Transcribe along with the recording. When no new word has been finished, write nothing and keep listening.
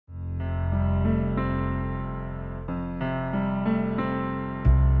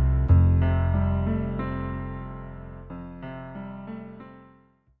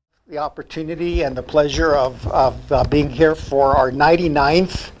the opportunity and the pleasure of being here for our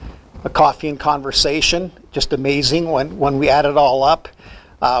 99th Coffee and Conversation. Just amazing when we add it all up.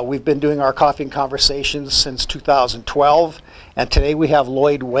 We've been doing our Coffee and Conversations since 2012, and today we have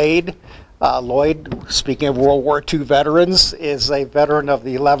Lloyd Wade. Lloyd, speaking of World War II veterans, is a veteran of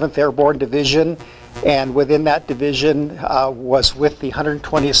the 11th Airborne Division, and within that division was with the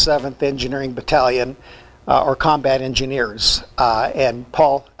 127th Engineering Battalion, or Combat Engineers. And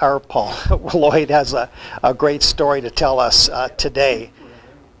Lloyd has a great story to tell us today.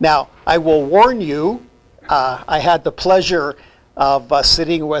 Now, I will warn you, I had the pleasure of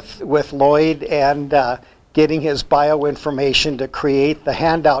sitting with Lloyd and getting his bio information to create the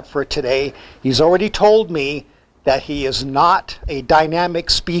handout for today. He's already told me that he is not a dynamic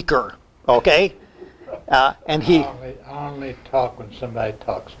speaker, okay? And he I only talk when somebody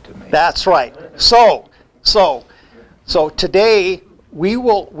talks to me. That's right. So today we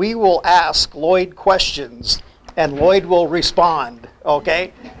will ask Lloyd questions and Lloyd will respond,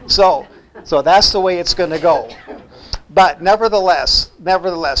 okay? So that's the way it's going to go. But nevertheless,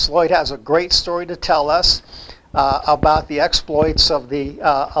 Lloyd has a great story to tell us about the exploits of the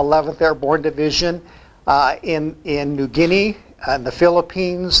 11th Airborne Division in New Guinea and the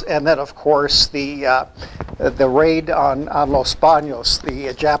Philippines, and then of course the raid on Los Banos,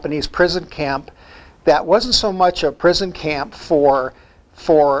 the Japanese prison camp. That wasn't so much a prison camp for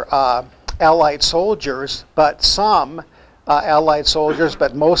Allied soldiers, but some Allied soldiers,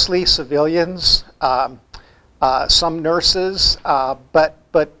 but mostly civilians. Some nurses, but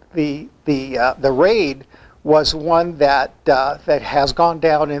the raid was one that has gone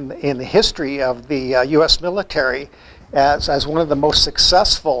down in the history of the U.S. military as one of the most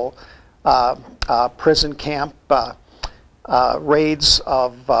successful prison camp raids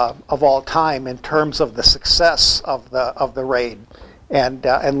of all time in terms of the success of the raid, and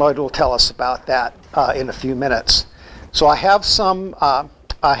Lloyd will tell us about that in a few minutes. So I have some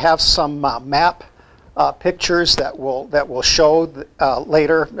map pictures that will show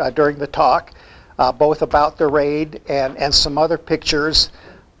later during the talk, both about the raid and some other pictures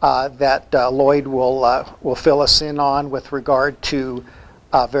that Lloyd will fill us in on with regard to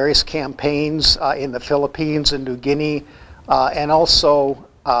various campaigns in the Philippines and New Guinea, and also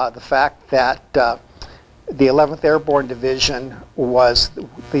the fact that the 11th Airborne Division was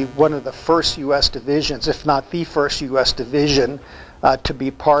one of the first U.S. divisions, if not the first U.S. division, to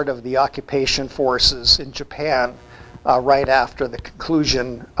be part of the occupation forces in Japan right after the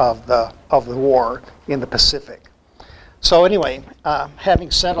conclusion of the war in the Pacific. So anyway,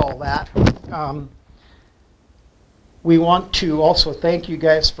 having said all that, we want to also thank you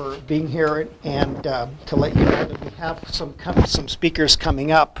guys for being here and to let you know that we have some speakers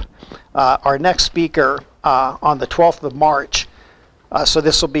coming up. Our next speaker on the 12th of March, so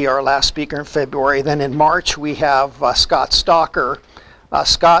this will be our last speaker in February. Then in March we have Scott Stalker.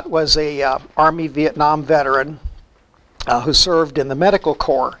 Scott was a Army Vietnam veteran who served in the Medical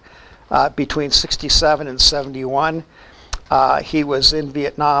Corps between 67 and 71. He was in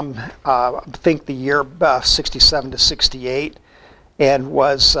Vietnam, I think the year 67 to 68, and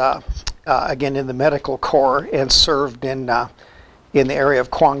was again in the Medical Corps and served in the area of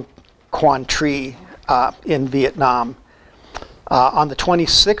Quang Tri in Vietnam. On the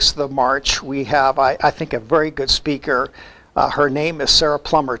 26th of March, we have, I think, a very good speaker. Her name is Sarah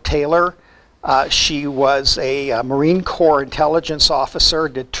Plummer Taylor. She was a Marine Corps intelligence officer,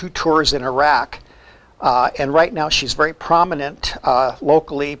 did 2 tours in Iraq, and right now she's very prominent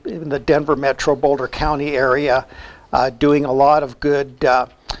locally in the Denver Metro, Boulder County area, doing a lot of good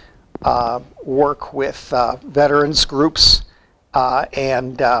work with veterans groups,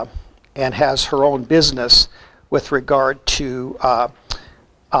 and has her own business with regard to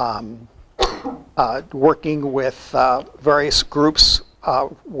working with various groups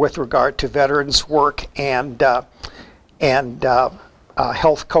with regard to veterans work and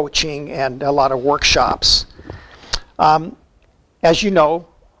health coaching and a lot of workshops. As you know,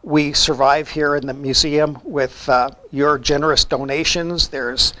 we survive here in the museum with your generous donations.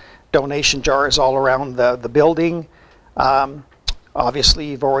 There's donation jars all around the building. Obviously,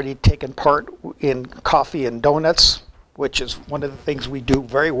 you've already taken part in coffee and donuts, which is one of the things we do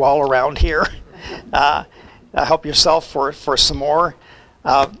very well around here. Help yourself for some more.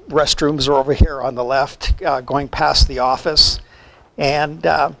 Restrooms are over here on the left, going past the office. And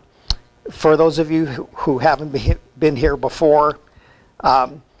for those of you who haven't been here before,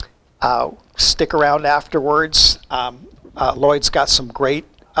 stick around afterwards. Lloyd's got some great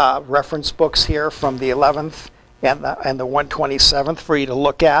reference books here from the 11th and the 127th for you to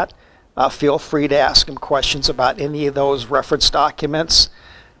look at. Feel free to ask him questions about any of those reference documents.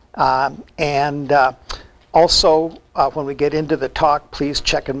 Also, when we get into the talk, please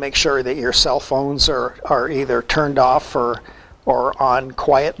check and make sure that your cell phones are either turned off or on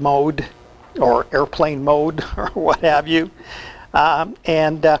quiet mode or airplane mode or what have you.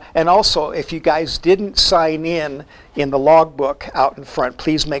 And also, if you guys didn't sign in the logbook out in front,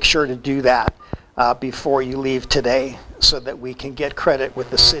 please make sure to do that before you leave today, so that we can get credit with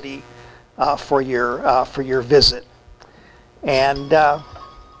the city for your visit. And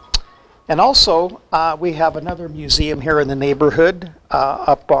also, we have another museum here in the neighborhood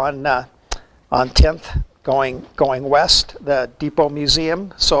up on 10th going west, the Depot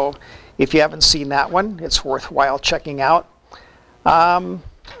Museum. So if you haven't seen that one, it's worthwhile checking out.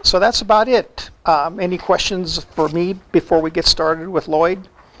 So that's about it. Any questions for me before we get started with Lloyd?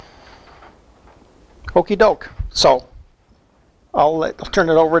 Okie doke. So I'll turn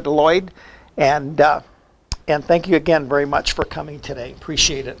it over to Lloyd, and thank you again very much for coming today.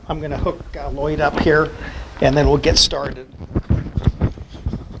 Appreciate it. I'm going to hook Lloyd up here, and then we'll get started.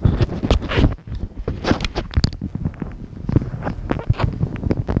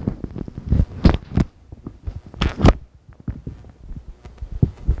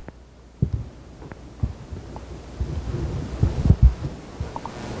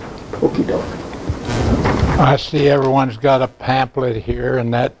 Okie doke. I see everyone's got a pamphlet here,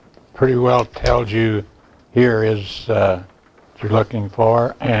 and that pretty well tells you here is what you're looking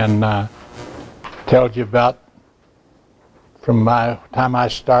for, and tells you about from my time I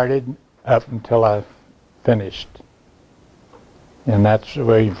started up until I finished. And that's the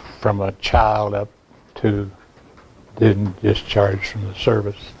way from a child up to didn't discharge from the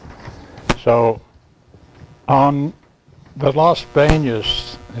service. So on the Los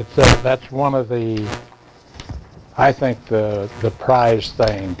Banos, that's one of the, I think, the prize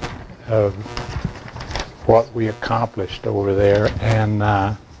thing of what we accomplished over there.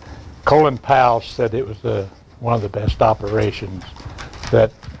 And Colin Powell said it was one of the best operations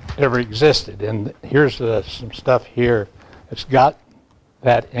that ever existed. And here's some stuff here. It's got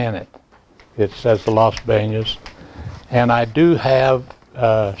that in it. It says the Los Banos. And I do have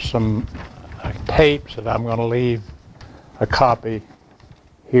some tapes that I'm going to leave a copy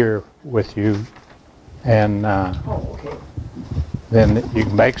here with you, and okay. Then you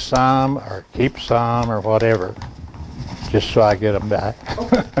can make some or keep some or whatever, just so I get them back.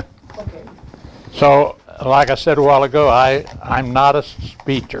 Okay. Okay. So, like I said a while ago, I'm not a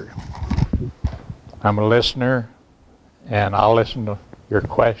speaker. I'm a listener, and I'll listen to your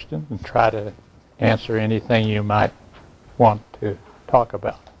questions and try to answer anything you might want to talk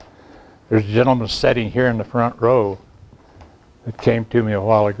about. There's a gentleman sitting here in the front row that came to me a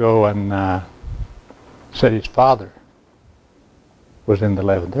while ago and said his father was in the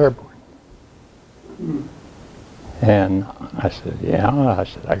 11th Airborne. And I said, yeah. I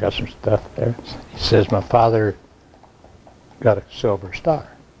said, I got some stuff there. He says, my father got a Silver Star.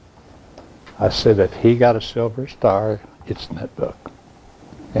 I said, if he got a Silver Star, it's in that book.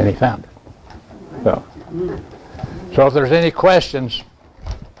 And he found it. So if there's any questions,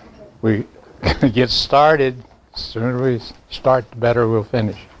 we get started. The sooner we start, the better we'll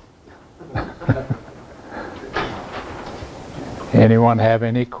finish. Anyone have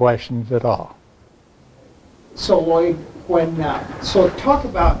any questions at all? So Lloyd, so talk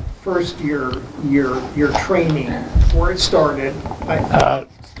about first your training, where it started.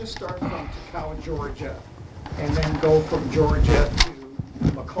 Just start from Toccoa, Georgia, and then go from Georgia to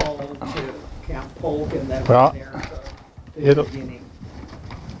McCall to Camp Polk, and then from there to the beginning.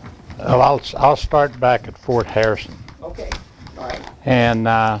 Well, I'll start back at Fort Harrison. Okay, all right. And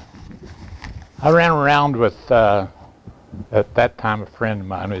I ran around with, at that time, a friend of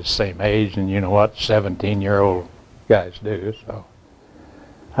mine was the same age, and you know what 17-year-old guys do. So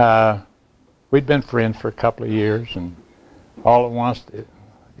we'd been friends for a couple of years, and all at once it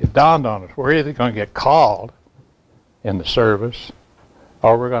dawned on us, we're either going to get called in the service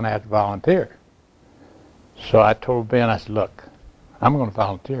or we're going to have to volunteer. So I told Ben, I said, look, I'm going to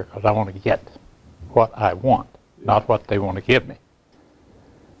volunteer because I want to get what I want, not what they want to give me.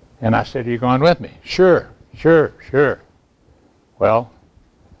 And I said, are you going with me? Sure. Well,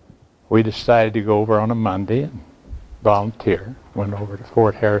 we decided to go over on a Monday and volunteer. Went over to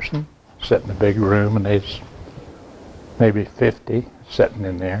Fort Harrison, sat in a big room, and there's maybe 50 sitting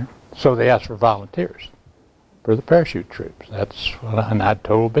in there. So they asked for volunteers for the parachute troops. That's what and I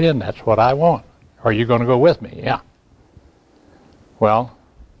told Ben, that's what I want. Are you going to go with me? Yeah. Well,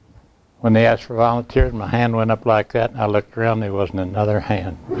 when they asked for volunteers, my hand went up like that, and I looked around, there wasn't another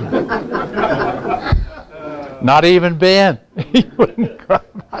hand. Not even Ben. He wouldn't come.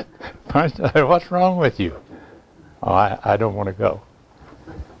 I said, what's wrong with you? Oh, I don't want to go.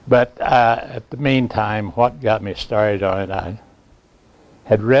 But at the meantime, what got me started on it, I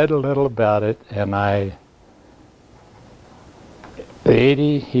had read a little about it, and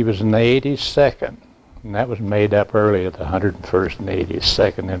he was in the 82nd, and that was made up early at the 101st and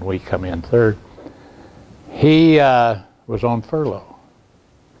 82nd, and we come in third. He was on furlough,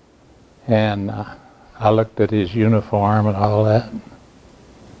 and I looked at his uniform and all that.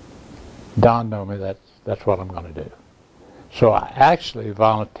 Dawned on me that's what I'm going to do. So I actually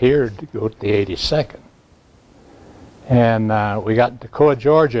volunteered to go to the 82nd. And we got to Toccoa,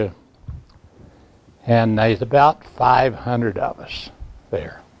 Georgia, and there's about 500 of us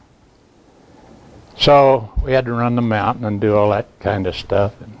there. So we had to run the mountain and do all that kind of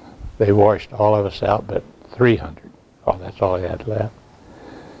stuff, and they washed all of us out but 300. Oh, that's all they had left.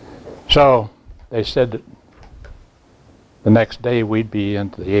 So they said that the next day we'd be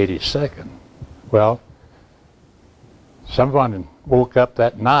into the 82nd. Well, someone woke up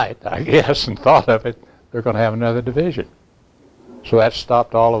that night, I guess, and thought of it, they're going to have another division. So that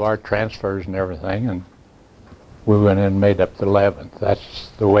stopped all of our transfers and everything, and we went in and made up the 11th. That's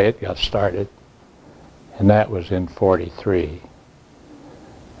the way it got started, and that was in 43.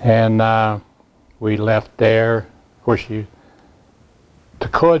 And we left there. Of course,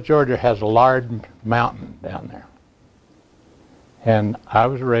 Toccoa, Georgia has a large mountain down there. And I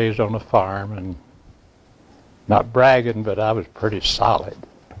was raised on a farm, and not bragging, but I was pretty solid.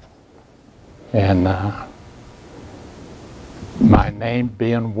 And my name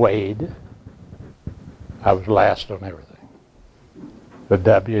being Wade, I was last on everything. The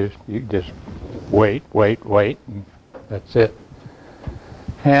W, you just wait, and that's it.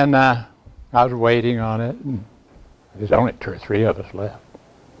 And I was waiting on it, and there's only 2 or 3 of us left.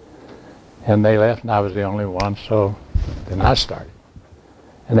 And they left, and I was the only one, so then I started.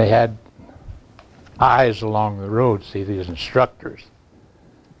 And they had eyes along the road, see these instructors,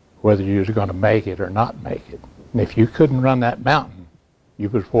 whether you was going to make it or not make it. And if you couldn't run that mountain, you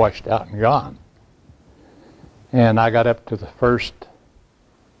was washed out and gone. And I got up to the first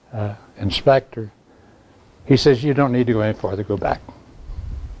inspector. He says, you don't need to go any farther, go back.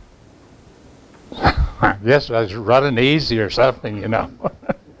 I guess I was running easy or something, you know.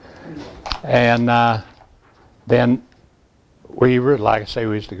 And then we were, like I say,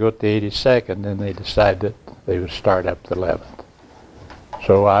 we used to go to the 82nd, and they decided that they would start up the 11th.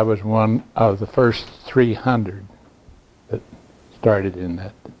 So I was one of the first 300 that started in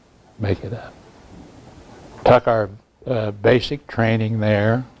that, make it up. Took our basic training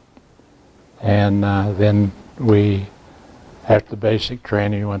there, and then we, after the basic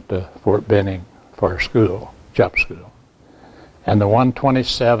training, went to Fort Benning for school, jump school. And the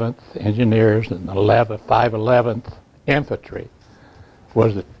 127th Engineers and the 511th Infantry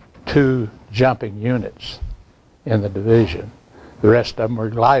was the 2 jumping units in the division. The rest of them were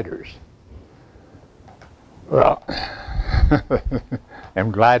gliders. Well,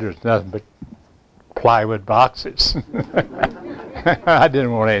 them gliders nothing but plywood boxes. I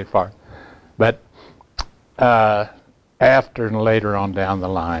didn't want any far. But after and later on down the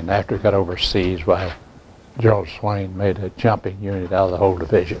line, after it got overseas, why General Swain made a jumping unit out of the whole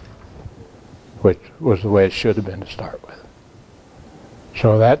division, which was the way it should have been to start with.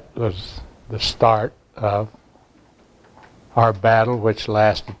 So that was the start of our battle, which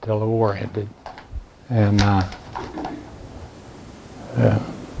lasted till the war ended. And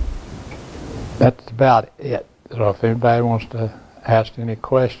that's about it. So if anybody wants to ask any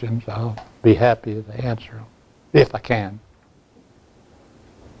questions, I'll be happy to answer them, if I can.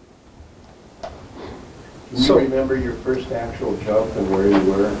 Do you remember your first actual jump and where you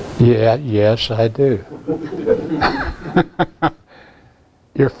were? Yeah, yes, I do.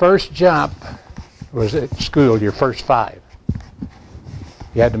 Your first jump was at school, your first 5.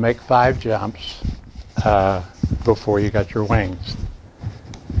 You had to make 5 jumps before you got your wings.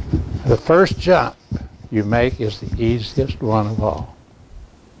 The first jump you make is the easiest one of all.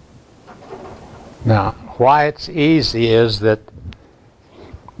 Now, why it's easy is that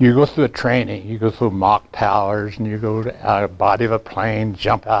you go through a training, you go through mock towers, and you go to a body of a plane,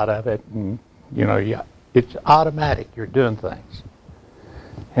 jump out of it, and you know, it's automatic, you're doing things.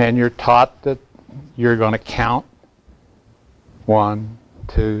 And you're taught that you're going to count 1,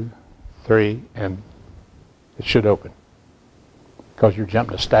 2, 3, and it should open, because you're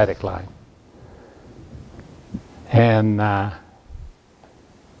jumping a static line. And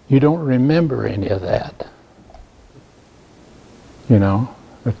you don't remember any of that, you know,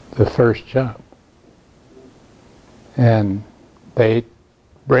 the first jump. And they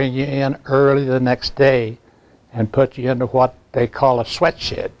bring you in early the next day and put you into what they call a sweat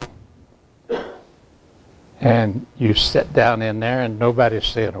shed. And you sit down in there and nobody's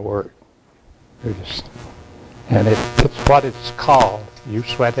saying a word. You're just, and it's what it's called. You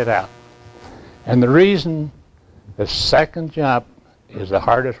sweat it out. And the reason the second jump is the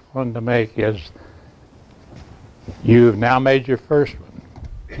hardest one to make is you've now made your first one.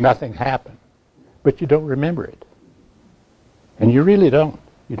 Nothing happened. But you don't remember it. And you really don't.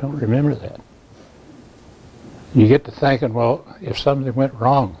 You don't remember that. You get to thinking, well, if something went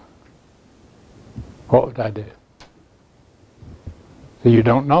wrong, what would I do? So you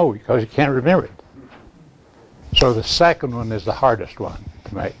don't know because you can't remember it. So the second one is the hardest one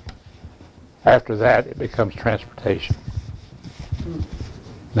to make. After that, it becomes transportation.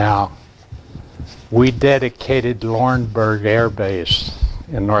 Now, we dedicated Laurinburg Air Base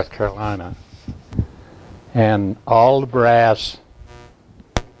in North Carolina, and all the brass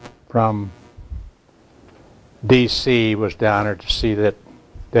from D.C. was down there to see that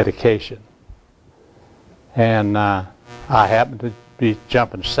dedication. And I happened to be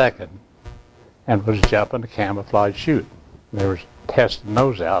jumping second and was jumping a camouflage chute. They were testing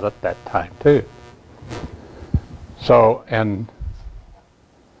those out at that time too. So, and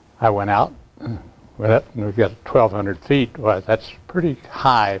I went out, and we got 1,200 feet. Well, that's pretty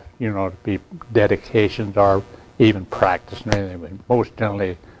high, you know, to be dedications or even practice or anything. Most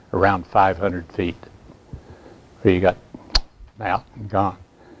generally around 500 feet. Where you got out and gone.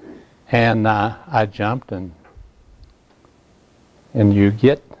 And I jumped, and you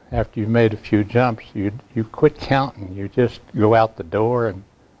get, after you've made a few jumps, you quit counting. You just go out the door, and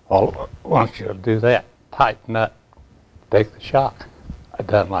once you do that, tighten up, take the shock. I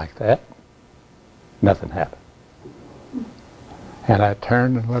done like that. Nothing happened. And I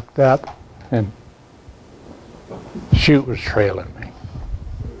turned and looked up, and the chute was trailing me.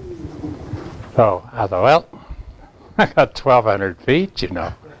 So I thought, well, I got 1,200 feet, you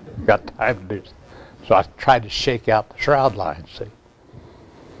know. Got time to do. So I tried to shake out the shroud line, see.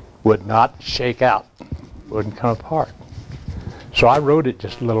 Would not shake out. Wouldn't come apart. So I rode it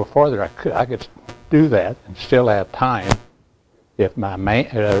just a little farther. I could do that and still have time. If my main,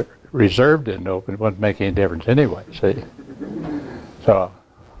 reserve didn't open, it wouldn't make any difference anyway, see. So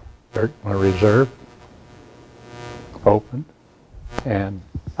my reserve opened, and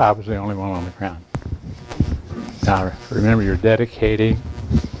I was the only one on the ground. Now, remember, you're dedicating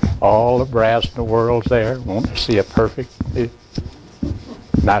all the brass in the world's there, wanting to see a perfect, and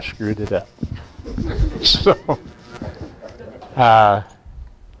I screwed it up. So,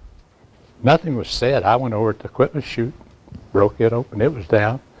 nothing was said. I went over to the equipment chute, broke it open, it was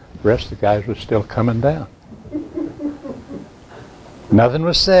down. The rest of the guys were still coming down. Nothing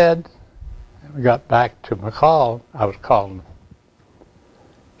was said. We got back to McCall. I was calling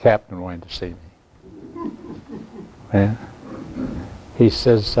Captain wanted to see me. Yeah. He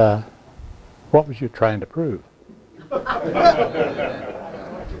says, what was you trying to prove?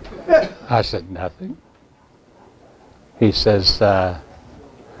 I said, nothing. He says, I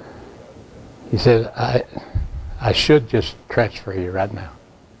should just transfer you right now.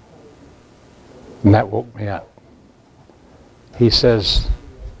 And that woke me up. He says,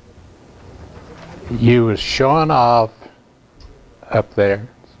 you was showing off up there.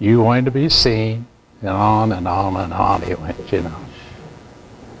 You wanted to be seen. And on and on and on he went, you know.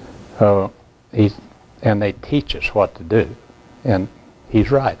 So and they teach us what to do. And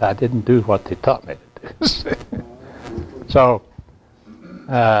he's right. I didn't do what they taught me to do. So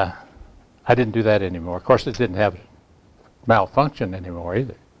I didn't do that anymore. Of course, it didn't have malfunction anymore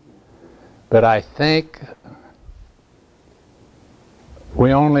either. But I think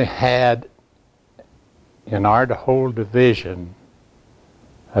we only had in our whole division,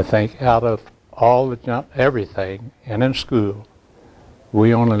 I think out of all the jump, everything, and in school,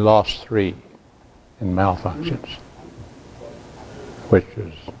 we only lost 3 in malfunctions, which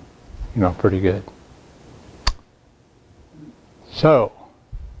was, you know, pretty good. So,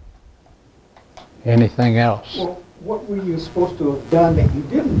 anything else? Well, what were you supposed to have done that you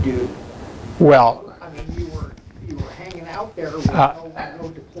didn't do? Well, I mean, you were hanging out there with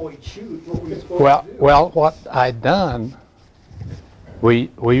no deployed chute. What were you supposed to do? Well, what I'd done,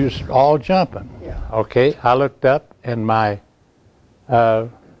 we was all jumping. Yeah. Okay, I looked up and my was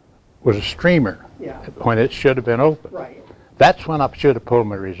a streamer. Yeah. When it should have been open. Right. That's when I should have pulled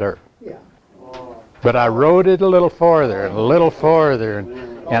my reserve. Yeah. But I rode it a little farther and a little farther,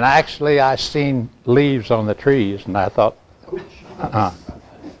 and actually I seen leaves on the trees, and I thought,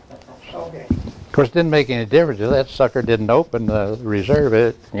 Okay. Of course, it didn't make any difference. That sucker didn't open the reserve,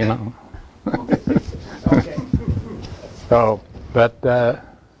 it, you know. Okay. So, but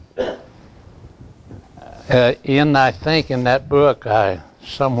I think in that book,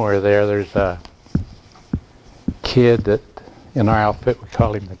 somewhere there's kid that in our outfit we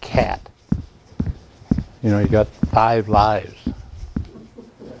call him the cat. You know, he got 5 lives.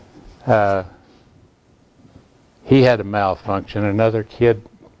 He had a malfunction. Another kid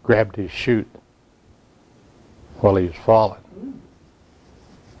grabbed his chute while he was falling.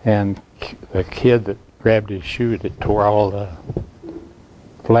 And the kid that grabbed his chute, it tore all the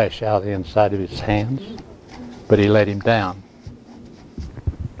flesh out of the inside of his hands, but he let him down.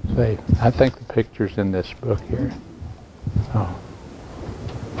 So I think the picture's in this book here. Oh.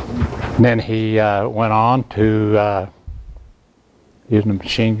 And then he went on to use a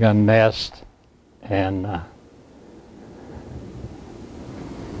machine gun nest, and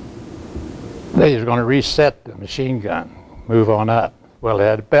they was going to reset the machine gun, move on up. Well, it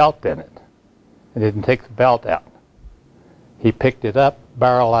had a belt in it. It didn't take the belt out. He picked it up,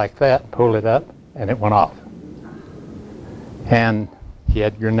 barrel like that, pulled it up, and it went off. And he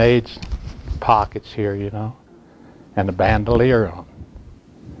had grenades, pockets here, you know, and a bandolier on.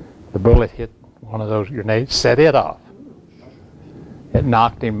 The bullet hit one of those grenades, set it off. It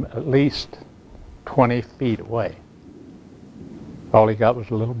knocked him at least 20 feet away. All he got was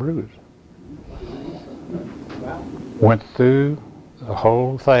a little bruise. Went through the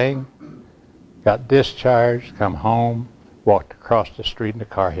whole thing, got discharged, come home, walked across the street, and the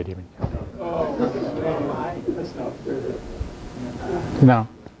car hit him. No.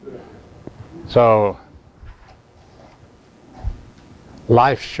 So,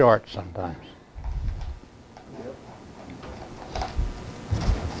 life's short sometimes.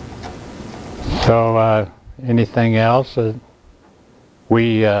 So, anything else? I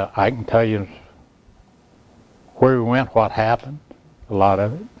can tell you where we went, what happened, a lot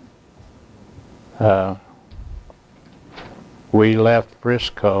of it. We left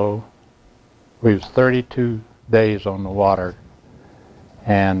Frisco. We was 32 days on the water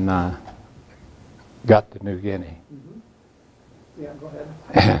and got to New Guinea. Mm-hmm. Yeah, go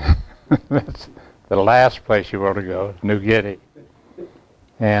ahead. That's the last place you want to go, is New Guinea.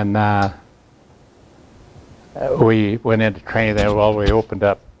 And we went into training there. Well, we opened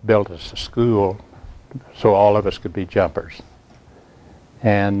up, built us a school so all of us could be jumpers.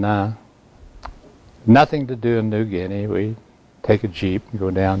 And nothing to do in New Guinea. We take a jeep and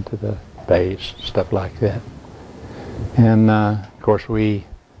go down to the base, stuff like that. And of course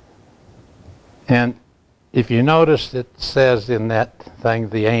and if you notice, it says in that thing,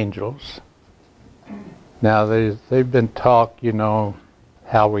 the angels. Now they've been taught, you know,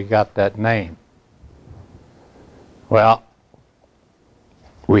 how we got that name. Well,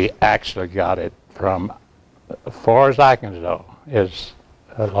 we actually got it from, as far as I can know, is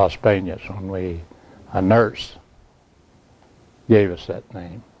Los Banos, when a nurse gave us that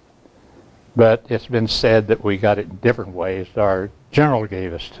name. But it's been said that we got it in different ways. Our general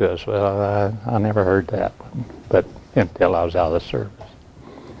gave us to us. Well, I never heard that one, but until I was out of the service.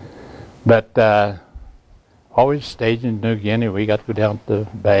 But always staged in New Guinea. We got to go down to the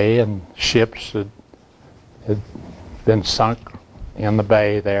bay, and ships had been sunk in the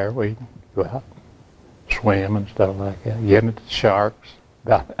bay there. We'd go out, swim and stuff like that. Get into the sharks.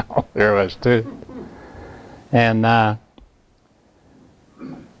 About all there was too. And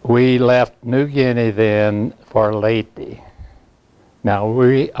we left New Guinea then for Leyte. Now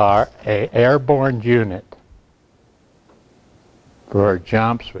we are an airborne unit. For our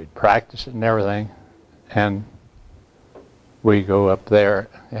jumps, we practice it and everything, and we go up there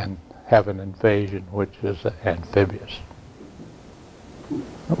and have an invasion, which is amphibious.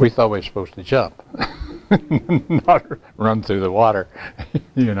 We thought we were supposed to jump, not run through the water,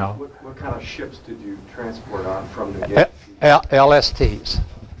 you know. What kind of ships did you transport on from New Guinea? LSTs.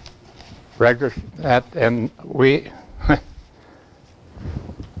 Regular, and we,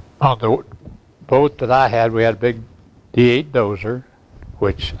 on the boat that I had, we had a big D8 dozer,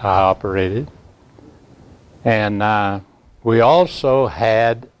 which I operated. And we also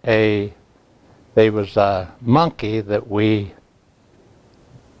had there was a monkey that was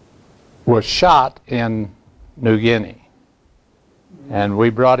shot in New Guinea. And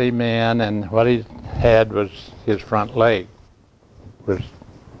we brought him in, and what he had was his front leg was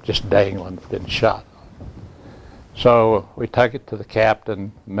just dangling, been shot. So we took it to the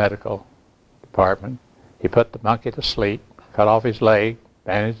captain, medical department. He put the monkey to sleep, cut off his leg,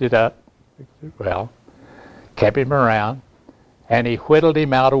 bandaged it up, well, kept him around, and he whittled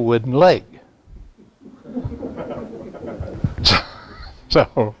him out a wooden leg.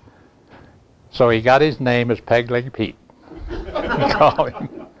 So he got his name as Peg Leg Pete. We call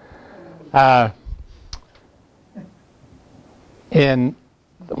him.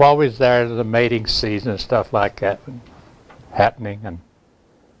 While we was there, the mating season and stuff like that happening, and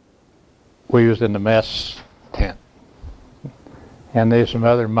we was in the mess tent. and there's some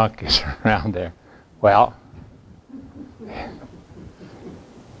other monkeys around there. Well,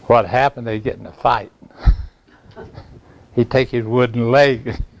 what happened, they get in a fight. He'd take his wooden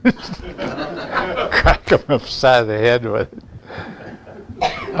leg and crack him upside the head with it.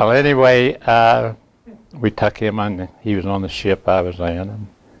 Well, anyway, we took him on, he was on the ship I was in.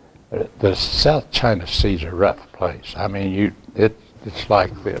 And the South China Sea's a rough place. I mean, it's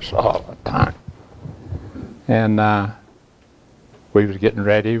like this all the time. And we was getting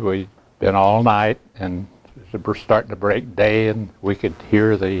ready. We'd been all night, and it was starting to break day, and we could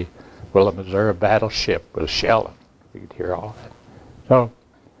hear the Missouri battleship was shelling. We could hear all that. So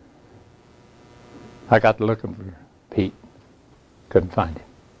I got to looking for Pete. Couldn't find him.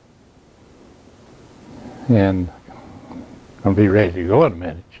 And I'm going to be ready to go in a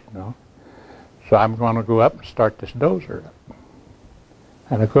minute, you know. So I'm going to go up and start this dozer up.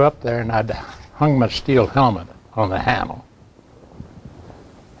 And I go up there, and I'd hung my steel helmet on the handle.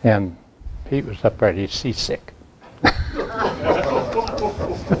 And Pete was up there, he's seasick.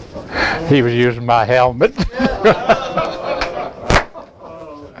 He was using my helmet.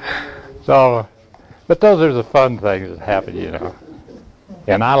 So, but those are the fun things that happen, you know.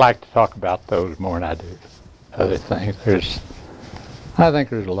 And I like to talk about those more than I do other things. I think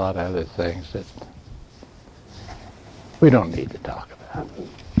there's a lot of other things that we don't need to talk about,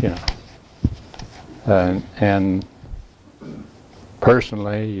 you know. And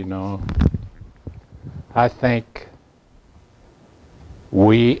personally, you know, I think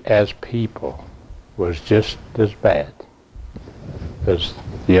we as people was just as bad as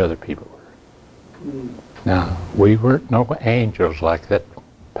the other people were. Now, we weren't no angels like that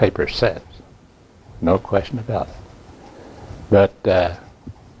paper says. No question about it. But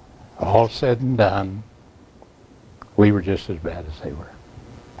all said and done, we were just as bad as they were.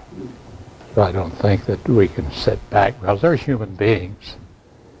 So I don't think that we can sit back, because they're human beings,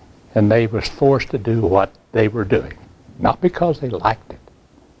 and they was forced to do what they were doing. Not because they liked it,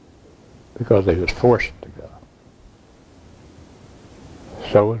 because they was forced to go.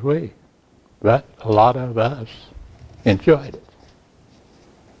 So was we. But a lot of us enjoyed it.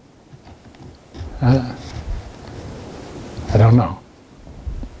 I don't know.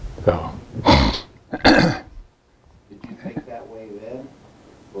 So. Did you think that way then?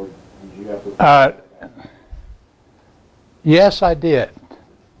 Or did you have to Yes, I did.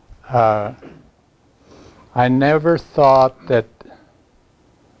 I never thought that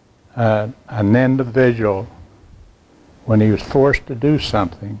an individual, when he was forced to do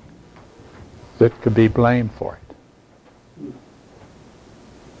something, that could be blamed for it.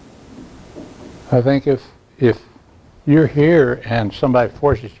 I think if you're here and somebody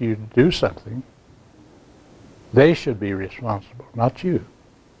forces you to do something, they should be responsible, not you.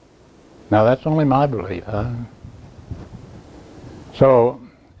 Now that's only my belief, huh? So,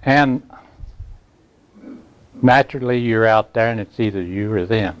 and naturally you're out there and it's either you or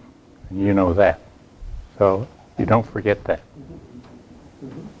them, and you know that. So you don't forget that.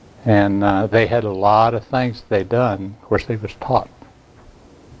 And they had a lot of things they done. Of course, they was taught,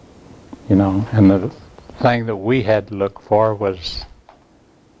 you know. And the thing that we had to look for was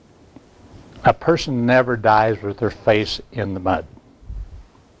a person never dies with their face in the mud.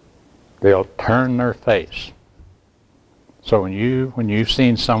 They'll turn their face. So when you've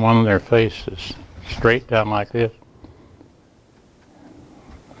seen someone, their face is straight down like this,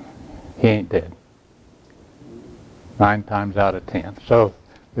 he ain't dead. 9 times out of 10. So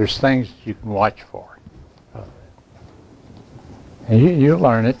there's things that you can watch for. And you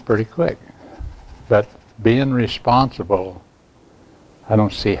learn it pretty quick. But being responsible, I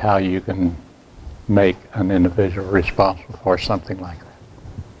don't see how you can make an individual responsible for something like that.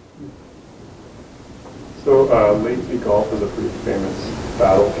 So Lacey Gulf is a pretty famous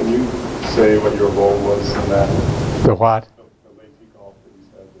battle. Can you say what your role was in that? The what? The Lacey Gulf that you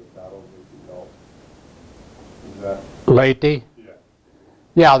said, the Battle of Lacey Gulf. Is that? Leyte? Yeah.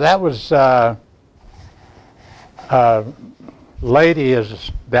 Yeah, that was, Leyte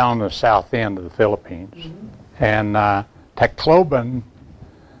is down the south end of the Philippines. Mm-hmm. And Tacloban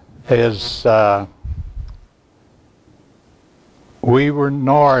is, we were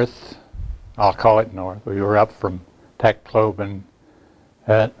north, I'll call it north, we were up from Tacloban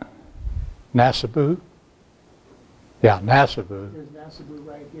at Nasaboo. Yeah, Nasaboo. Here's Nasaboo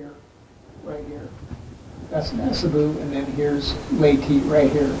right here, right here. That's Nasaboo, and then here's Leyte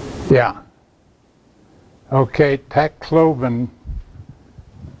right here. Yeah. Okay, Tacloban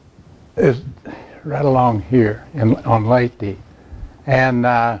is right along here on Leyte,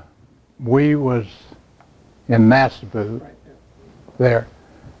 and we was in Nasaboo, right there.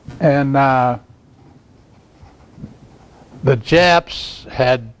 And The Japs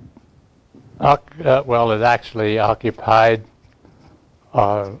had, well, it actually occupied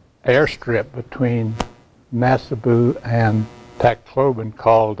airstrip between Nassabu and Tacloban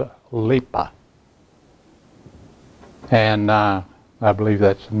called Lipa. And I believe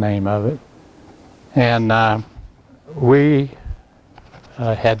that's the name of it. And we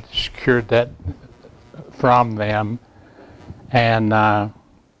had secured that from them. And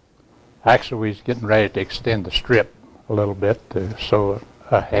actually we was getting ready to extend the strip a little bit so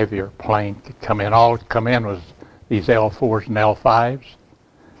a heavier plane could come in. All that come in was these L4s and L5s.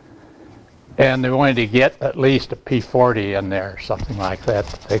 And they wanted to get at least a P-40 in there, something like that,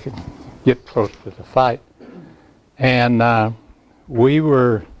 so they could get close to the fight. And we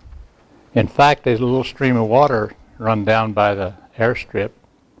were, in fact, there's a little stream of water run down by the airstrip.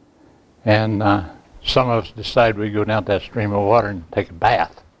 And some of us decided we'd go down that stream of water and take a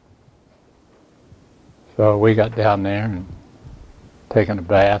bath. So we got down there and taking a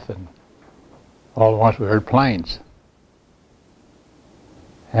bath, and all at once we heard planes.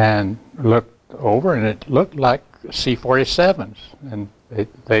 And looked over, and it looked like C-47s. And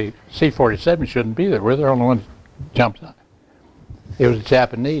C-47 shouldn't be there. We're the only ones that jumped on. It was the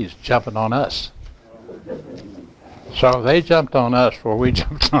Japanese jumping on us. So they jumped on us before we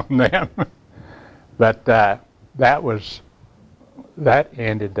jumped on them. But that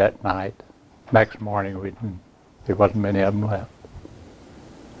ended that night. Next morning, there wasn't many of them left.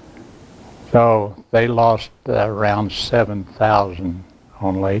 So they lost around 7,000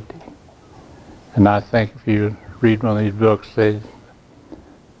 on Leyte. And I think if you read one of these books,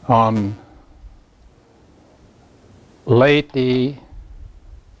 on Leyte,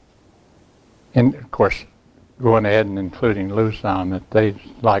 and of course, going ahead and including Luzon, that they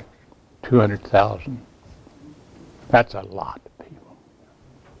like 200,000. That's a lot of people.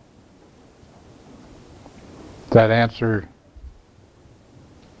 That answer,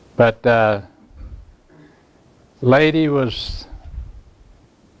 but Leyte was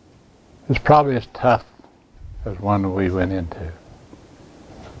probably as tough as one we went into.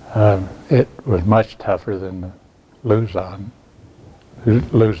 It was much tougher than Luzon.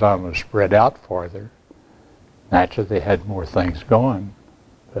 Luzon was spread out farther. Naturally, they had more things going,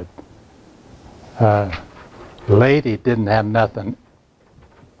 but Leyte didn't have nothing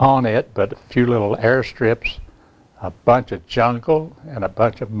on it but a few little airstrips, a bunch of jungle, and a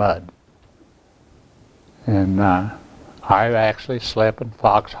bunch of mud. And I actually slept in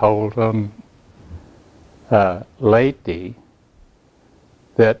foxholes on Leyte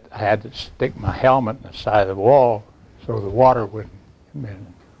that I had to stick my helmet in the side of the wall so the water wouldn't,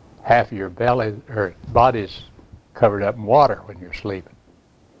 half of your belly or body's covered up in water when you're sleeping.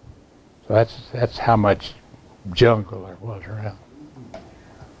 So that's how much jungle there was around.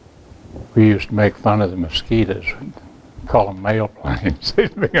 We used to make fun of the mosquitoes, call them mail planes.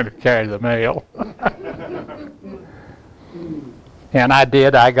 They'd be going to carry the mail. And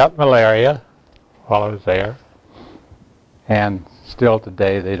I got malaria while I was there. And still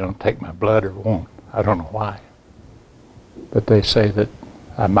today they don't take my blood or won't. I don't know why. But they say that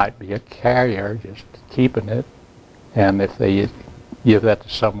I might be a carrier, just keeping it. And if they give that to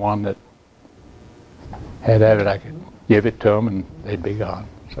someone that had it, I could give it to them and they'd be gone.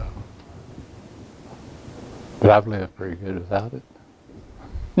 So, but I've lived pretty good without it.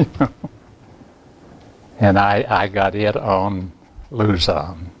 You know? And I got it on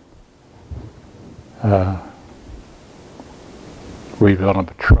Luzon. We were on a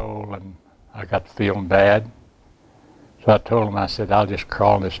patrol and I got feeling bad. So I told him, I said, I'll just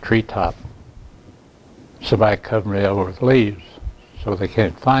crawl in this treetop. Somebody cover me over with leaves so they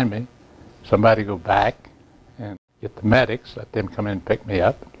can't find me. Somebody go back and get the medics, let them come in and pick me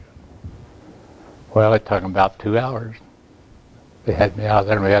up. Well, it took them about 2 hours. They had me out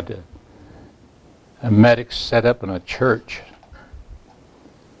there and we had a medic set up in a church.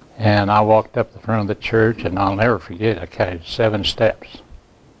 And I walked up the front of the church and I'll never forget, I carried 7 steps.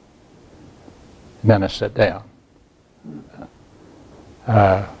 And then I sat down.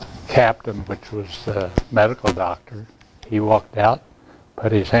 Captain, which was the medical doctor, he walked out,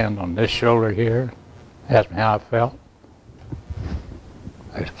 put his hand on this shoulder here, asked me how I felt.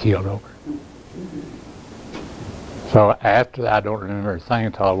 I was keeled over. So after that, I don't remember a thing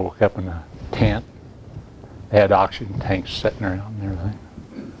until I woke up in a tent. They had oxygen tanks sitting around and everything.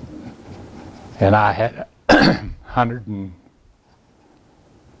 And I had I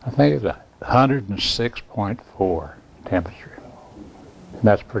think it was 106.4 temperature. And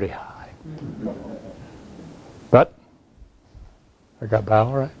that's pretty high. But I got by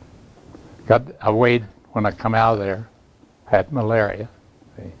all right. I weighed, when I come out of there, had malaria.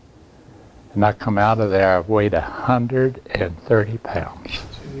 See? And I come out of there, I weighed 130 pounds.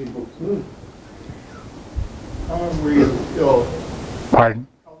 How long were you ill? Pardon?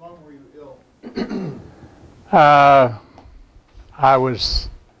 How long were you ill? I was,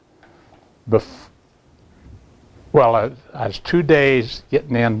 well, I was 2 days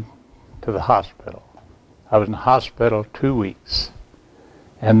getting in to the hospital. I was in the hospital 2 weeks.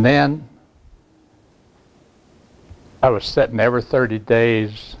 And then I was setting every 30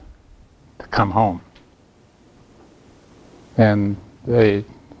 days to come home. And they,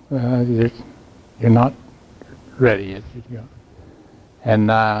 you're not ready yet. And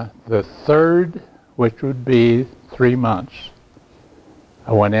the third, which would be 3 months,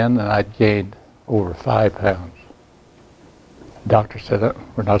 I went in and I'd gained over 5 pounds. The doctor said,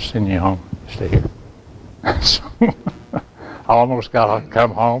 we're not sending you home, stay here. So I almost got to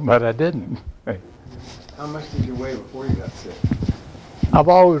come home, but I didn't. How much did you weigh before you got sick? I've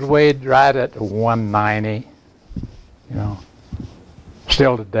always weighed right at 190, you know.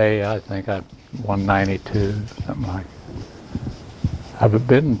 Still today, I think I'm 192, something like that. I've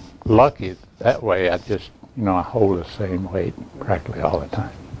been lucky that way. I just, you know, I hold the same weight practically all the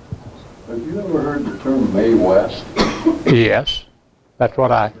time. Have you ever heard the term May West? Yes, that's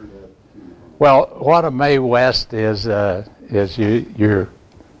what I. Well, what a May West is you're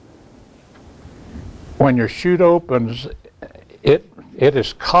when your chute opens, it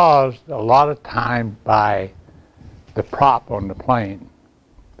is caused a lot of time by the prop on the plane,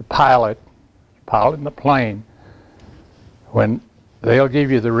 the pilot in the plane. When they'll give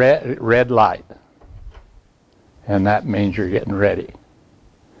you the red light, and that means you're getting ready.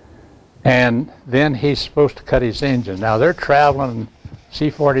 And then he's supposed to cut his engine. Now they're traveling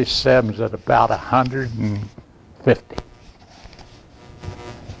C-47s at about 150.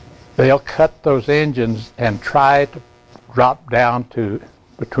 They'll cut those engines and try to drop down to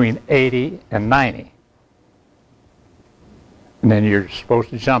between 80 and 90. And then you're supposed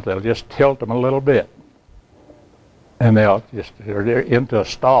to jump. They'll just tilt them a little bit. And they're into a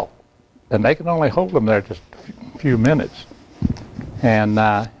stall. And they can only hold them there just a few minutes. And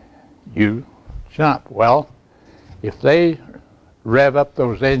you jump. Well, if they rev up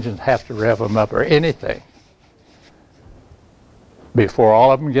those engines, have to rev them up or anything, before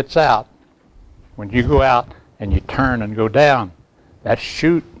all of them gets out, when you go out and you turn and go down, that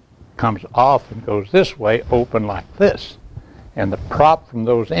chute comes off and goes this way, open like this. And the prop from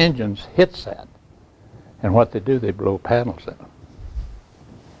those engines hits that. And what they do, they blow panels in them.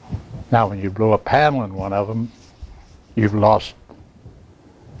 Now, when you blow a panel in one of them, you've lost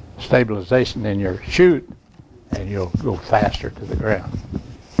stabilization in your chute, and you'll go faster to the ground.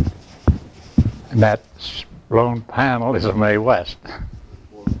 And that blown panel is a May West.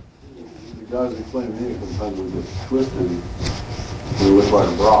 Well, the guys explain to me sometimes we get twisted and we look like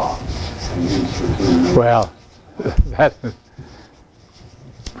a bra. Well, that's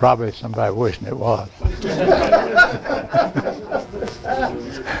probably somebody wishing it was. I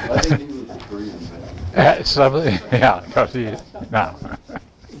think he was a Korean man. Something, yeah, because he, no.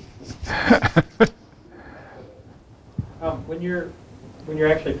 When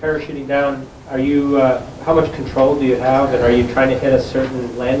you're actually parachuting down, are you how much control do you have, and are you trying to hit a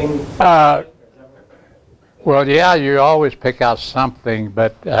certain landing? Well, yeah, you always pick out something,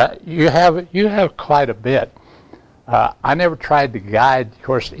 but you have quite a bit. I never tried to guide, of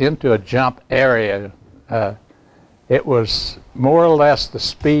course, into a jump area. It was more or less the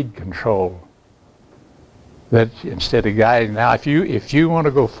speed control that instead of guiding. Now, if you want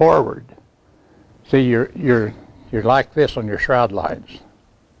to go forward, see, you're like this on your shroud lines.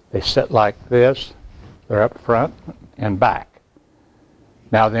 They sit like this. They're up front and back.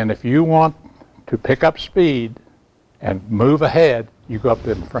 Now then, if you want to pick up speed and move ahead, you go up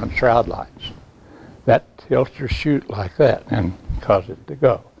in the front shroud lines. That tilts your chute like that and causes it to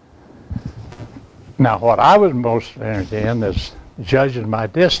go. Now, what I was most interested in is judging my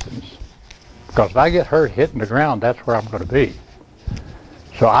distance. Because if I get hurt hitting the ground, that's where I'm going to be.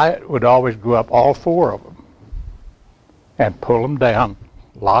 So I would always go up all four of them and pull them down,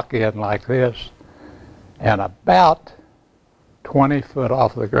 lock in like this, and about 20 foot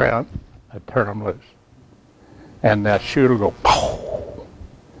off the ground, I'd turn them loose. And that chute will go, pow!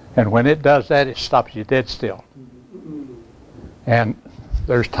 And when it does that, it stops you dead still. And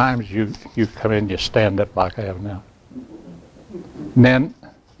there's times you come in, you stand up like I have now. And then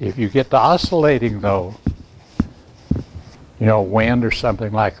if you get to oscillating though, you know, wind or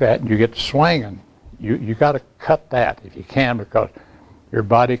something like that, and you get swinging, you got to cut that if you can, because your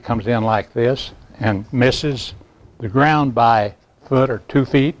body comes in like this and misses the ground by a foot or 2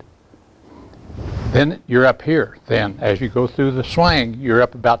 feet. Then you're up here. Then as you go through the swing, you're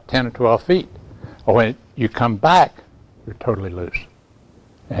up about 10 or 12 feet. Or when you come back, you're totally loose.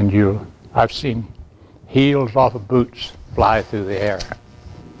 And I've seen heels off of boots fly through the air.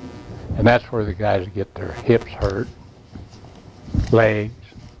 And that's where the guys get their hips hurt, legs,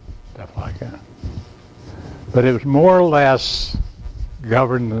 stuff like that. But it was more or less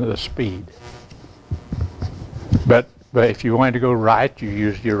governed the speed. But if you wanted to go right, you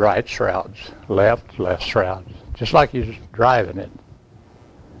used your right shrouds, left shrouds, just like you're driving it.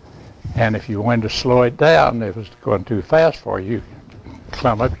 And if you wanted to slow it down, if it was going too fast for you,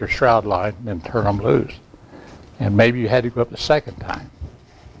 climb up your shroud line and turn them loose. And maybe you had to go up the second time.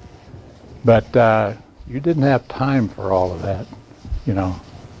 But you didn't have time for all of that, you know.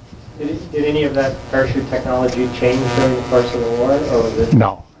 Did any of that parachute technology change during the course of the war, or was it?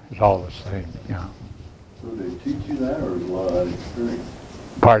 No, it's all the same, yeah. So they teach you that, or is a lot of that experience?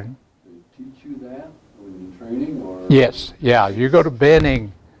 Pardon? They teach you that when you're training, or? Yes, yeah. You go to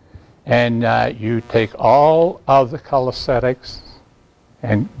Benning, and you take all of the calisthenics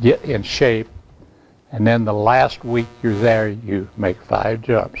and get in shape, and then the last week you're there, you make 5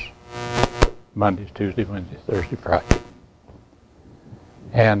 jumps. Mondays, Tuesday, Wednesday, Thursday, Friday.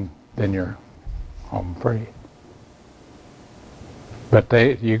 And then you're home free. But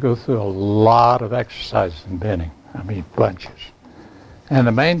you go through a lot of exercises in Benning. I mean, bunches. And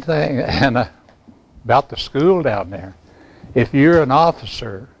the main thing about the school down there, if you're an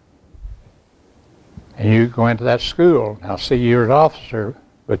officer and you go into that school, now see, you're an officer,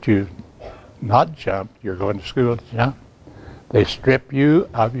 but you've not jumped, you're going to school to jump. They strip you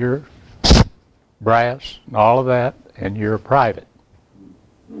of your brass and all of that, and you're a private.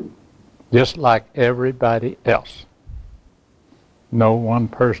 Just like everybody else. No one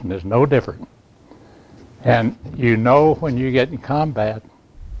person is no different. And you know when you get in combat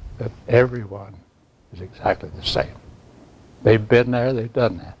that everyone is exactly the same. They've been there, they've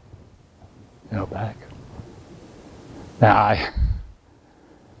done that. You know, back. Now,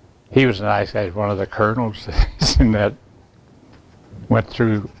 he was a nice guy, one of the colonels that went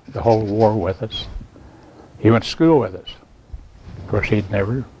through the whole war with us. He went to school with us. Of course, he'd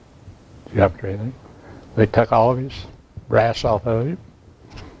never jumped or anything. They took all of his brass off of him.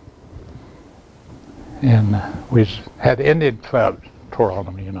 And we had Indian clubs, tore on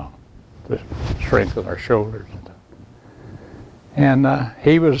them, you know, to strengthen our shoulders. And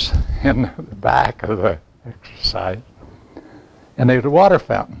he was in the back of the exercise, and there was a water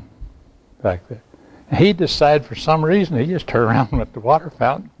fountain back there. And he decided for some reason he just turned around with the water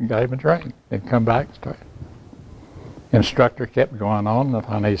fountain and got him a drink and come back and started. Instructor kept going on, and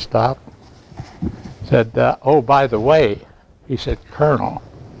finally he stopped. Said, oh, by the way, he said, Colonel,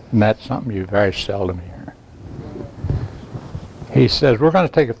 and that's something you very seldom hear. He says, we're going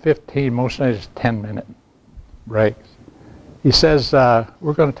to take a 15, most days 10-minute break. He says,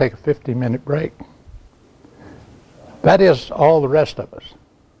 we're going to take a 15-minute break. That is all the rest of us.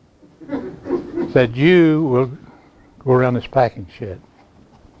 Said, you will go around this packing shed,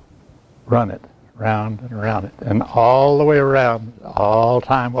 run it, round and around it, and all the way around, all the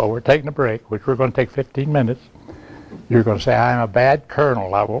time while we're taking a break, which we're going to take 15 minutes, you're going to say, I'm a bad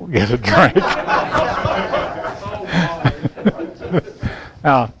colonel, I won't get a drink.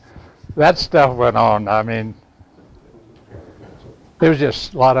 Now, that stuff went on. I mean, there was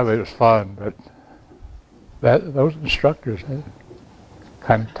just, a lot of it was fun, but those instructors,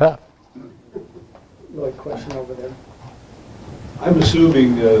 kind of tough. Lloyd, question over there. I'm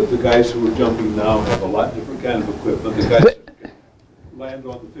assuming the guys who are jumping now have a lot different kind of equipment. The guys that land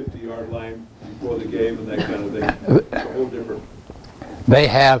on the 50-yard line before the game and that kind of thing. It's a whole different. They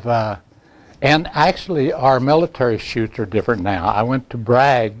have, and actually our military shoots are different now. I went to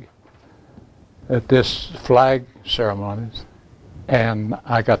brag at this flag ceremonies, and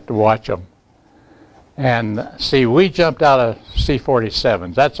I got to watch them. And see, we jumped out of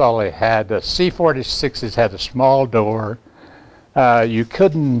C-47s. That's all they had. The C-46s had a small door. You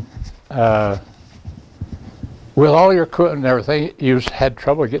couldn't, with all your equipment and everything, you had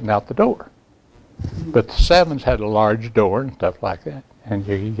trouble getting out the door. But the 7s had a large door and stuff like that, and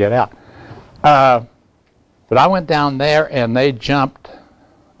you could get out. But I went down there, and they jumped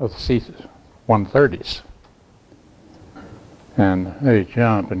with the C-130s. And they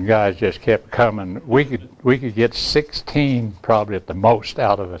jumped, and guys just kept coming. We could get 16 probably at the most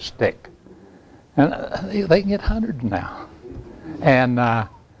out of a stick. And they can get hundreds now. And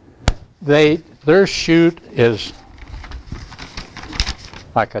their chute is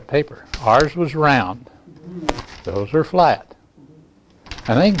like a taper. Ours was round. Those are flat.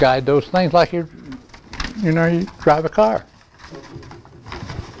 And they guide those things like you drive a car.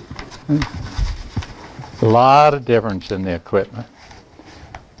 A lot of difference in the equipment.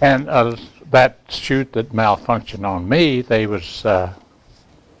 And that chute that malfunctioned on me, it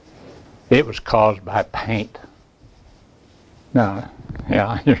was caused by paint. Now,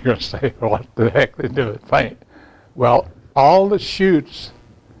 yeah, you're going to say, what the heck they do with paint? Well, all the chutes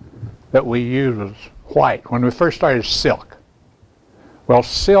that we used was white. When we first started, silk. Well,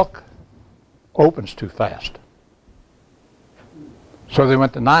 silk opens too fast. So they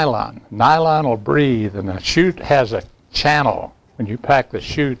went to nylon. Nylon will breathe, and the chute has a channel. When you pack the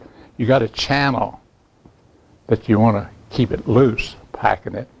chute, you got a channel that you want to keep it loose,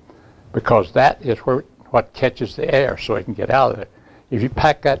 packing it, because that is what catches the air so it can get out of it. If you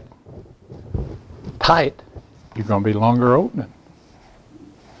pack that tight, you're going to be longer opening.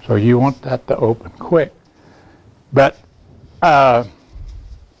 So you want that to open quick. But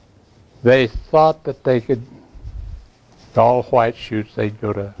they thought that they could, all white chutes, they'd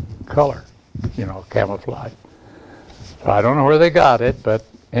go to color, you know, camouflage. So I don't know where they got it, but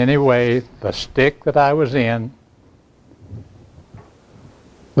anyway, the stick that I was in,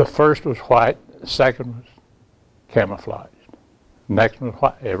 the first was white, the second was camouflaged. Next one was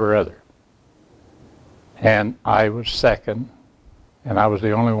white, every other. And I was second, and I was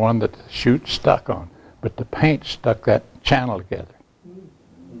the only one that the chute stuck on. But the paint stuck that channel together.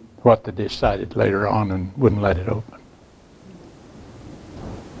 What they decided later on and wouldn't let it open.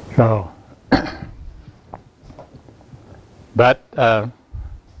 So, but I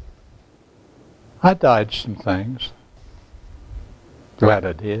dodged some things. Glad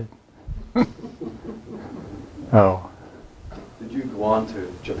I did. Oh. Did you go on to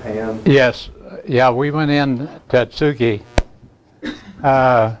Japan? Yes. Yeah, we went in to Atsugi.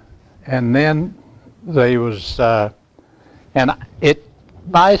 And then there was, and it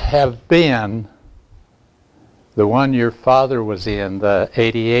might have been the one your father was in, the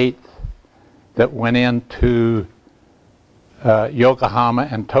 88th, that went into Yokohama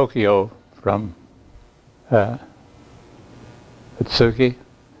and Tokyo from Atsugi.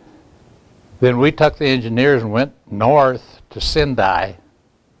 Then we took the engineers and went north to Sendai,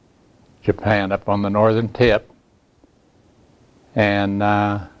 Japan, up on the northern tip. And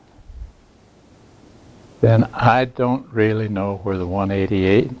then I don't really know where the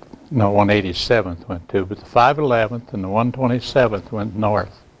 187th went to, but the 511th and the 127th went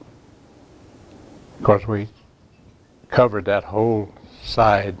north. Of course, we covered that whole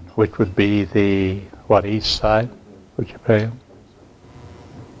side, which would be the, what, east side of Japan?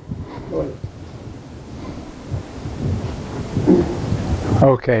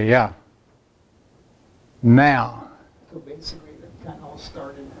 Okay, yeah. Now. So basically, it kind of all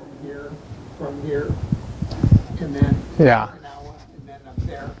started from here, and then yeah. Okinawa, and then up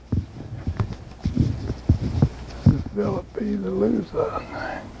there. The Philippines, Luzon.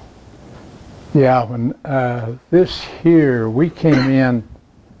 Yeah, when this here, we came in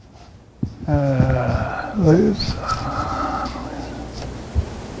Luzon.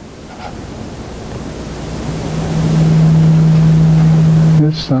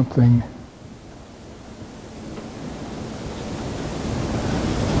 There's something.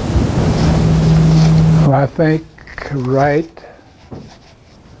 Well, I think right,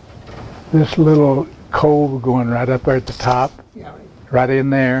 this little cove going right up there at the top, Yeah. right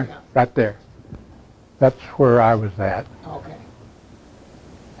in there, Yeah. right there. That's where I was at. Okay.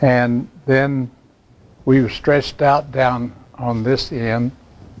 And then we were stretched out down on this end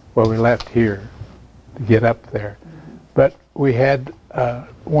where we left here to get up there. But we had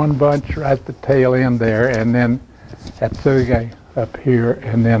one bunch right at the tail end there, and then at Tsuge up here,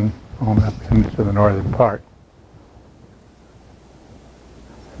 and then on up into the northern part.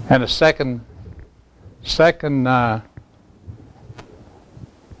 And the second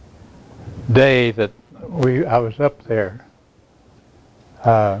day that I was up there,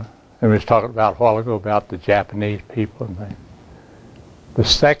 and we was talking about a while ago about the Japanese people and things. The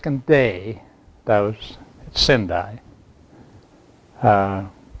second day that was at Sendai, I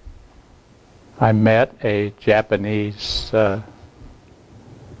met a Japanese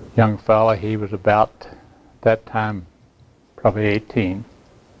young fella. He was about that time probably 18,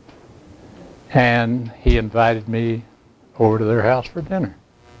 and he invited me over to their house for dinner.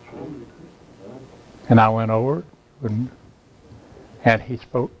 And I went over, and he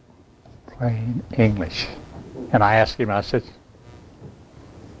spoke plain English. And I asked him, I said,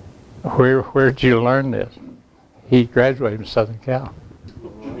 where'd you learn this? He graduated from Southern Cal.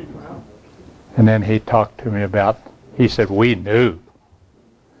 And then he talked to me about, he said, we knew.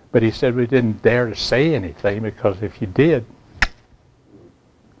 But he said we didn't dare to say anything, because if you did,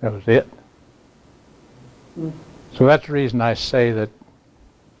 that was it. So that's the reason I say that,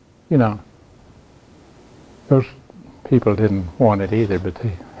 you know, Those people didn't want it either, but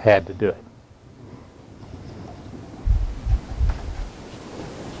they had to do it.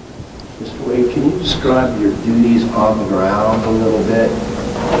 Mr. Wade, can you describe your duties on the ground a little bit?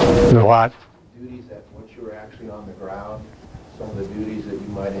 The what? Duties that once you were actually on the ground, some of the duties that you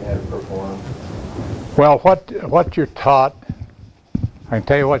might have had to perform? Well, what you're taught, I can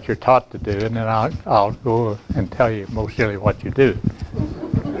tell you what you're taught to do, and then I'll go and tell you mostly what you do.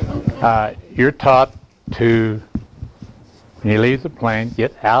 You're taught to, when you leave the plane,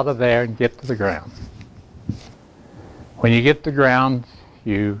 get out of there and get to the ground. When you get to the ground,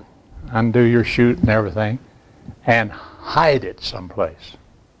 you undo your chute and everything, and hide it someplace,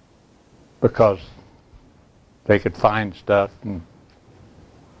 because they could find stuff and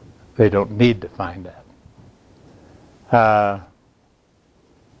they don't need to find that.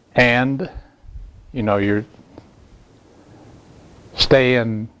 And you know, you're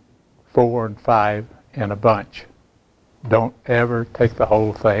staying 4 and 5 in a bunch. Don't ever take the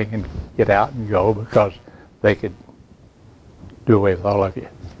whole thing and get out and go, because they could do away with all of you.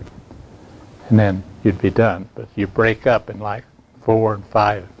 And then you'd be done. But you break up in like 4 and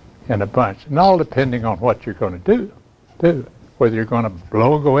 5 in a bunch, and all depending on what you're going to do. Whether you're going to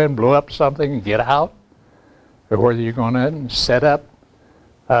go in, blow up something and get out, or whether you're going to set up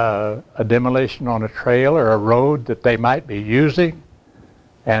a demolition on a trail or a road that they might be using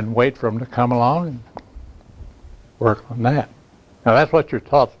and wait for them to come along and work on that. Now that's what you're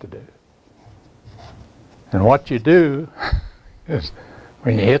taught to do. And what you do is,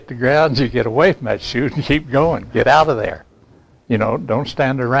 when you hit the ground, you get away from that chute and keep going. Get out of there. You know, don't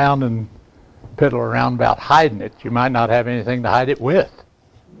stand around and piddle around about hiding it. You might not have anything to hide it with.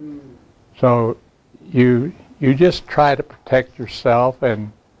 So you just try to protect yourself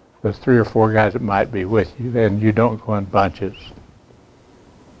and the 3 or 4 guys that might be with you, and you don't go in bunches.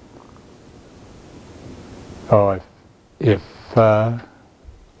 Oh, if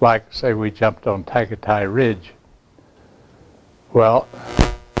like say we jumped on Tagatai Ridge, well,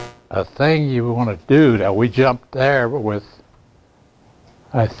 a thing you want to do, now we jumped there with,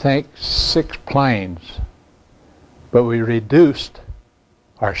 I think, 6 planes, but we reduced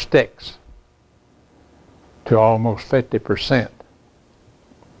our sticks to almost 50%.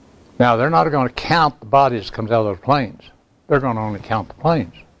 Now, they're not going to count the bodies that comes out of those planes. They're going to only count the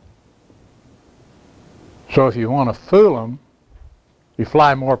planes. So if you want to fool them, you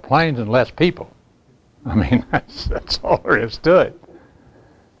fly more planes and less people. I mean, that's all there is to it.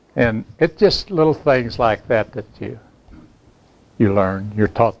 And it's just little things like that that you learn. You're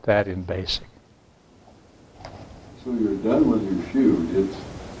taught that in basic. So you're done with your chute.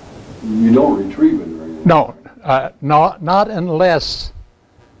 You don't retrieve it or anything? No, not unless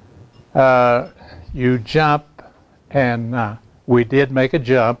you jump, and we did make a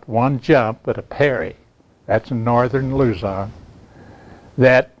jump, one jump at a Perry. That's in northern Luzon.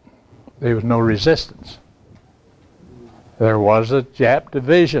 That there was no resistance. There was a Jap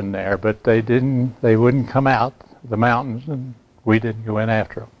division there, but they wouldn't come out the mountains, and we didn't go in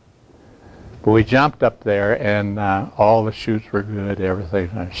after them. But we jumped up there, and all the chutes were good,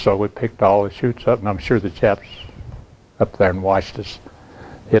 everything. So we picked all the chutes up, and I'm sure the Japs up there and watched us.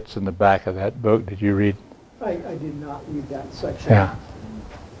 It's in the back of that book. Did you read? I did not read that section. Yeah.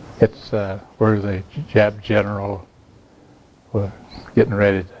 It's where the Jap general was getting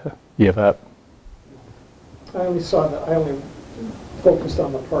ready to give up. I only focused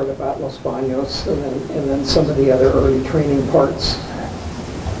on the part about Los Banos and then some of the other early training parts.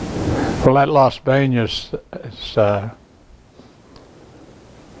 Well, that Los Banos is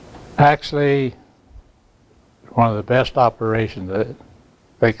actually one of the best operations that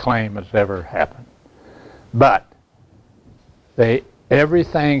they claim has ever happened. But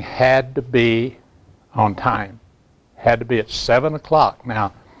everything had to be on time. Had to be at 7 o'clock.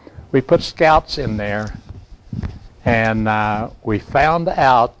 Now, we put scouts in there, and we found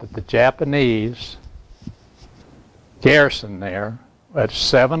out that the Japanese garrison there, at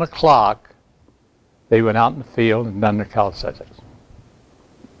 7 o'clock, they went out in the field and done their calisthenics.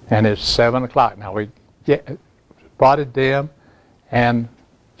 And it's 7 o'clock. Now, we spotted them and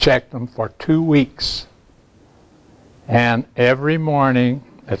checked them for 2 weeks. And every morning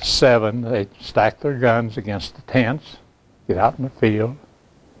at 7, they stack their guns against the tents, get out in the field,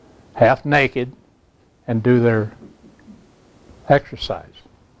 half naked, and do their exercise.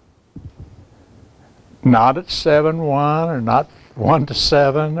 Not at 7-1 or not 1 to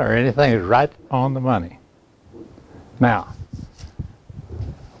 7 or anything. It's right on the money. Now,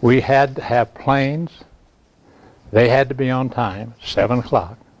 we had to have planes. They had to be on time, 7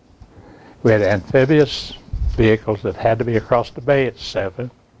 o'clock. We had amphibious vehicles that had to be across the bay at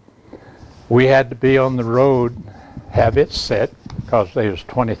 7. we had to be on the road, have it set, because there was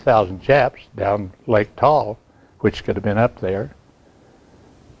 20,000 Japs down Lake Tall, which could have been up there.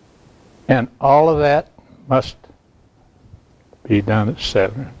 And all of that must be done at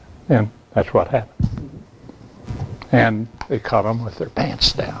 7, and that's what happened. And they caught them with their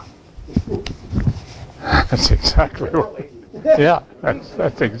pants down. That's exactly what, yeah,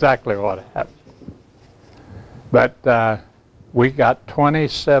 that's exactly what happened. But we got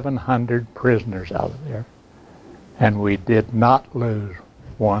 2,700 prisoners out of there, and we did not lose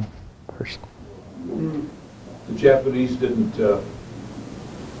one person. The Japanese didn't,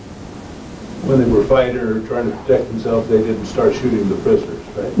 when they were fighting or trying to protect themselves, they didn't start shooting the prisoners,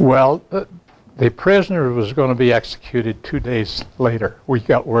 right? Well, the prisoner was going to be executed 2 days later. We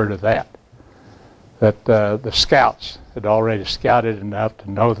got word of that. That the scouts had already scouted enough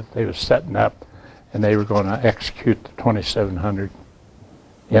to know that they were setting up, and they were going to execute the 2,700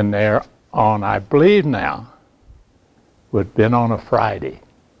 in there on, I believe now, would have been on a Friday,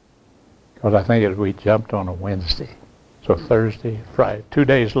 because I think we jumped on a Wednesday. So Thursday, Friday, 2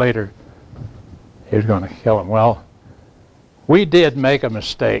 days later, he was going to kill them. Well, we did make a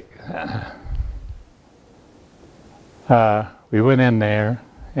mistake. We went in there,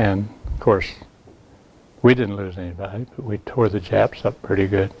 and of course, we didn't lose anybody, but we tore the Japs up pretty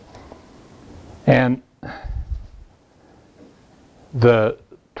good. And the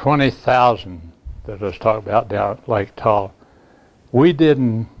 20,000 that I was talking about down at Lake Tall, we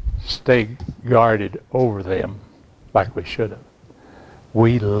didn't stay guarded over them like we should have.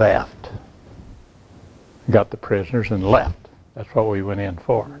 We left, got the prisoners and left. That's what we went in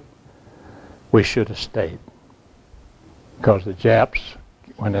for. We should have stayed, because the Japs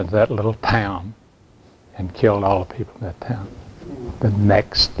went into that little town and killed all the people in that town the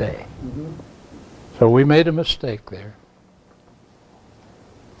next day. So we made a mistake there.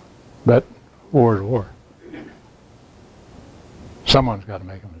 But war is war. Someone's got to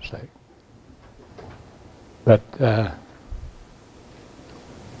make a mistake. But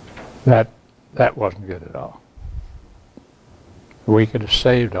that wasn't good at all. We could have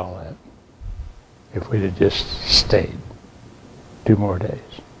saved all that if we'd have just stayed 2 more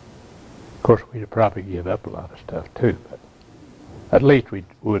days. Of course, we'd have probably give up a lot of stuff too, but at least we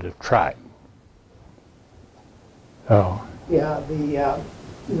would have tried. Oh. Yeah,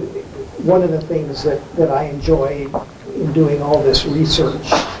 one of the things that I enjoyed in doing all this research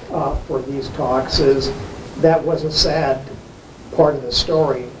for these talks is that was a sad part of the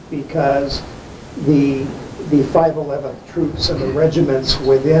story, because the 511th troops and the regiments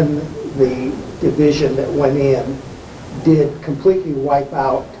within the division that went in did completely wipe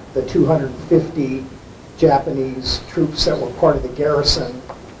out the 250 Japanese troops that were part of the garrison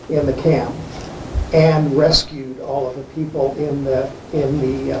in the camp, and rescued all of the people in the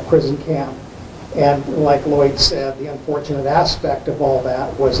prison camp. And like Lloyd said, the unfortunate aspect of all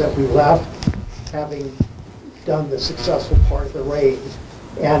that was that we left having done the successful part of the raid,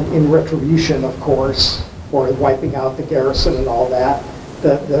 and in retribution, of course, for wiping out the garrison and all that,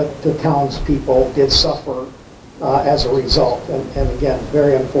 the townspeople did suffer as a result. And again,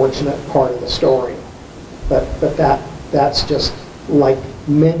 very unfortunate part of the story. But that's just like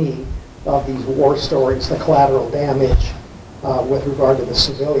many of these war stories, the collateral damage with regard to the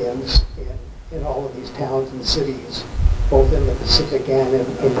civilians in all of these towns and cities, both in the Pacific and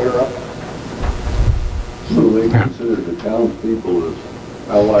in Europe. So they consider the townspeople as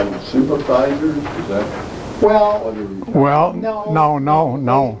Allied sympathizers? Is that? Well,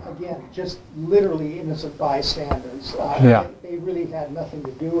 no. Again, just literally innocent bystanders. Yeah. They really had nothing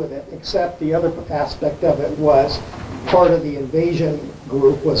to do with it, except the other aspect of it was part of the invasion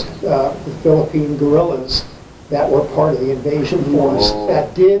group was the Philippine guerrillas that were part of the invasion force.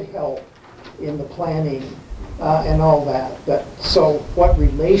 That did help in the planning and all that. But so what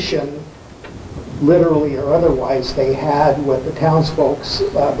relation, literally or otherwise, they had with the townsfolks,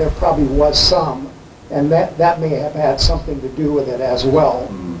 there probably was some. And that may have had something to do with it as well,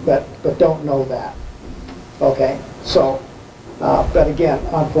 but don't know that. Okay, so, but again,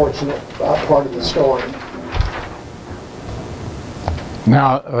 unfortunate part of the story.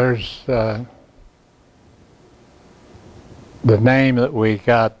 Now, there's the name that we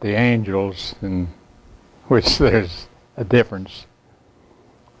got, the Angels, in which there's a difference.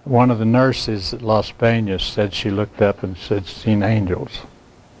 One of the nurses at Los Banos said she looked up and said, "Seen angels."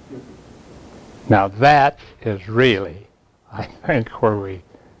 Now that is really, I think, where we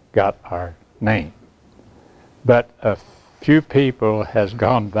got our name. But a few people has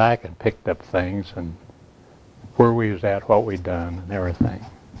gone back and picked up things and where we was at, what we'd done, and everything.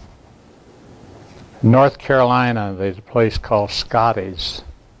 In North Carolina, there's a place called Scotty's,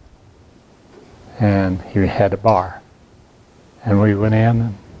 and he had a bar. And we went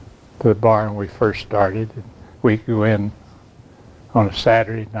in to the bar and we first started. We could go in on a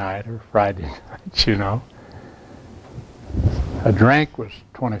Saturday night or Friday night, you know. A drink was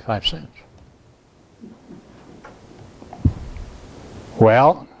 25 cents.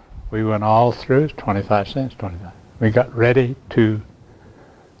 Well, we went all through, 25 cents, 25. We got ready to,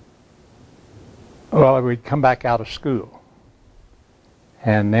 well, we'd come back out of school.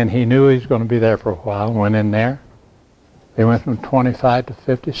 And then he knew he was going to be there for a while and went in there. They went from 25 to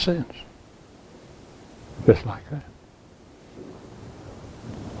 50 cents. Just like that.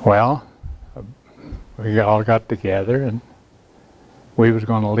 Well, we all got together and we was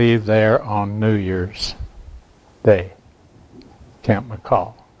going to leave there on New Year's Day, Camp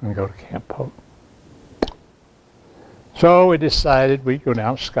McCall, and go to Camp Pope. So we decided we'd go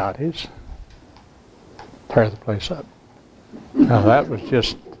down to Scotty's, tear the place up. Now that was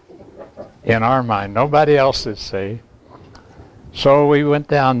just in our mind. Nobody else would say. So we went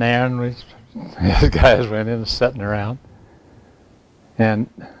down there and these guys went in and sitting around. And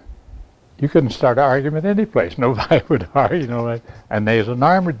you couldn't start an argument any place. Nobody would argue, you know. And there's an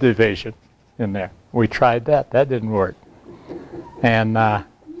armored division in there. We tried that. That didn't work. And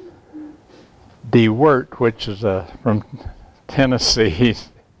DeWirt, which is from Tennessee,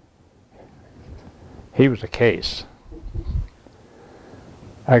 he was a case.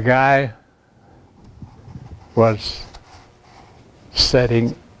 A guy was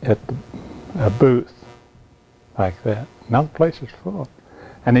sitting at a booth like that. Now the place is full.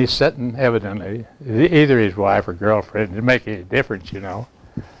 And he's sitting, evidently, either his wife or girlfriend, it didn't make any difference, you know.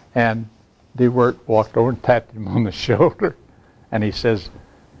 And DeWirt walked over and tapped him on the shoulder. And he says,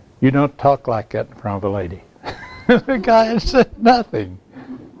 "You don't talk like that in front of a lady." The guy said nothing.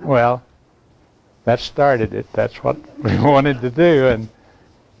 Well, that started it. That's what we wanted to do. And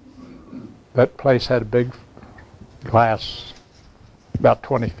that place had a big glass, about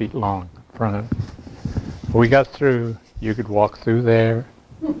 20 feet long, in front of it. We got through. You could walk through there.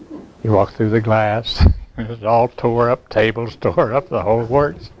 You walk through the glass. It was all tore up, tables tore up, the whole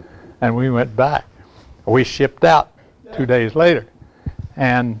works. And we went back. We shipped out 2 days later.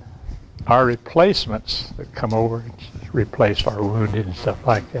 And our replacements that come over and replace our wounded and stuff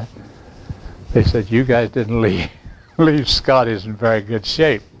like that, they said, "You guys didn't leave Scotty's in very good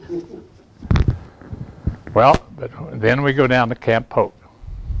shape." Well, but then we go down to Camp Pope.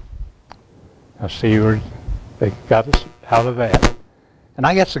 Now see where they got us out of that. And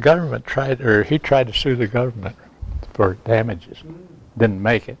I guess the government he tried to sue the government for damages. Didn't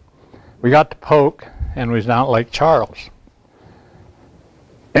make it. We got to Polk and we was down at Lake Charles.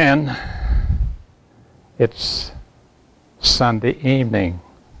 And it's Sunday evening.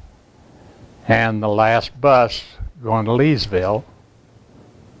 And the last bus going to Leesville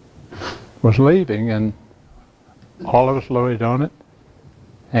was leaving, and all of us loaded on it.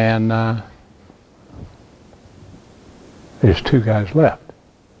 And there's 2 guys left.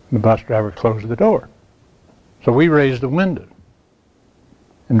 The bus driver closed the door. So we raised the window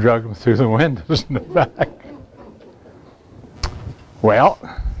and drug them through the windows in the back. Well,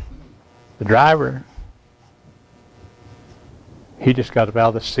 the driver, he just got up out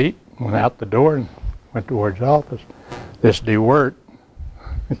of the seat, went out the door, and went towards the office. This DeWirt,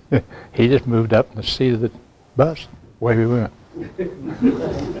 he just moved up in the seat of the bus. Away we went.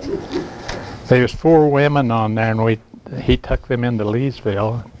 There was 4 women on there, and he took them into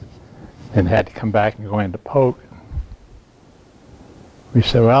Leesville and had to come back and go into Polk. We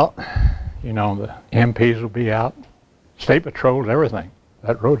said, well, you know, the MPs will be out, state patrols, everything.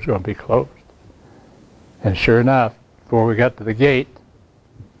 That road's going to be closed. And sure enough, before we got to the gate,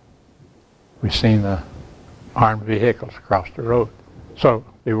 we seen the armed vehicles across the road. So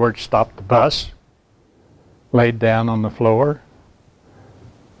the word stopped the bus, laid down on the floor.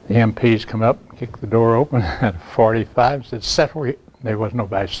 The MPs come up, kicked the door open at 45, said, "Sit where you..." There was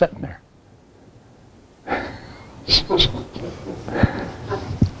nobody sitting there.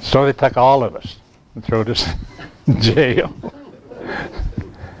 So they took all of us and threw us in jail.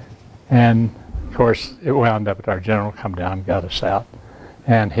 And of course, it wound up that our general come down and got us out.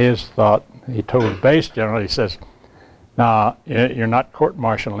 And his thought, he told the base general, he says, "Nah, you're not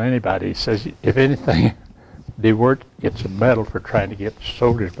court-martialing anybody." He says, "If anything, DeWirt gets a medal for trying to get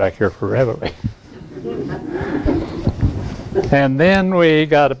soldiers back here for reveille." And then we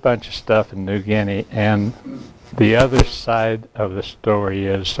got a bunch of stuff in New Guinea, and the other side of the story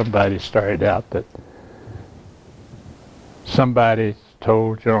is somebody started out that somebody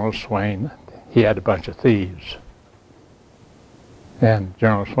told General Swain he had a bunch of thieves. And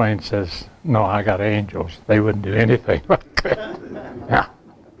General Swain says, "No, I got angels. They wouldn't do anything like that." Yeah.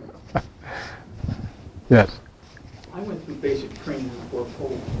 Yes. I went through basic training in Fort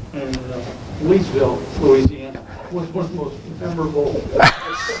Polk, and Leesville, Louisiana, was one of the most memorable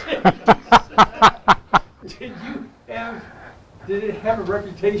cities. Did it have a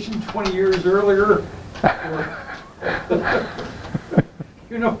reputation 20 years earlier?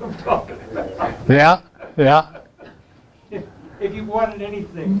 You know what I'm talking about. Yeah, yeah, If you wanted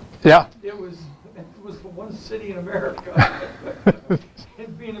anything, yeah. it was the one city in America.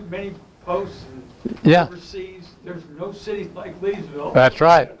 And being at many posts and Yeah. overseas, there's no city like Leesville. That's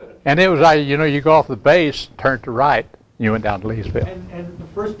right. And it was like, you know, you go off the base, turn to right, you went down to Leesville. And the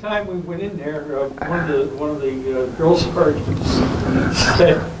first time we went in there, one of the drill sergeants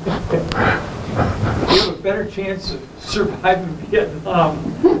said, "You have a better chance of surviving Vietnam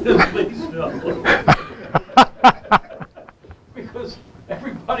than Leesville," because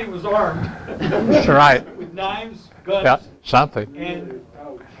everybody was armed. That's right. With knives, guns. Yeah, something. And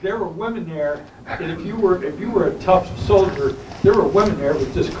there were women there, and if you were a tough soldier, there were women there who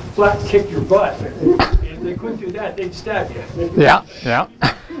just flat kick your butt. And if they couldn't do that, they'd stab you. Yeah, yeah.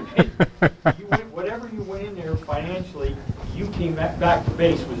 Whatever you went in there financially, you came back to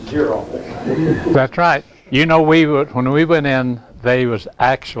base with zero. That's right. You know, when we went in, we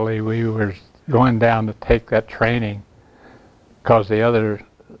were going down to take that training because the other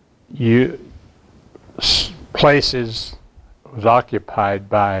places was occupied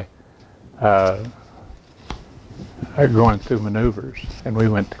by going through maneuvers, and we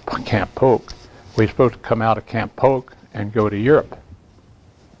went to Camp Polk. We were supposed to come out of Camp Polk and go to Europe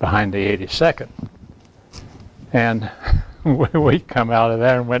behind the 82nd. And we come out of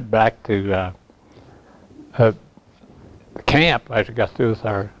there and went back to the camp after we got through with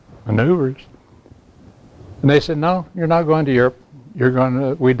our maneuvers. And they said, "No, you're not going to Europe.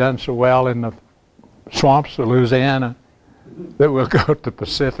 We done so well in the swamps of Louisiana that we'll go to the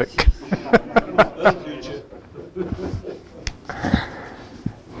Pacific."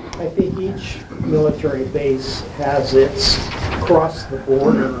 I think each military base has its cross the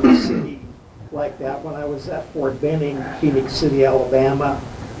border city like that. When I was at Fort Benning, Phoenix City, Alabama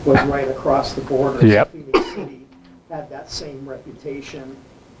was right across the border. Yep. Phoenix City had that same reputation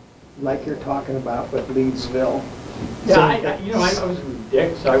like you're talking about with Leedsville. Yeah, I was in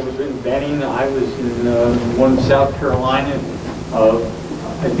Dix, I was in Benning, I was in one in South Carolina,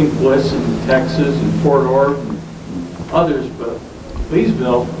 I think Bliss in Texas and Fort Ord and others, but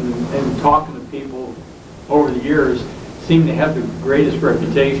Leesville, and talking to people over the years, seemed to have the greatest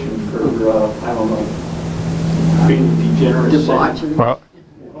reputation for, I don't know, being a degenerate city. Well,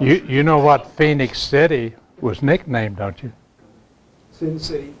 you know what Phoenix City was nicknamed, don't you? Sin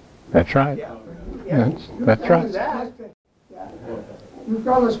City. That's right. Yeah. That's right. Yeah. You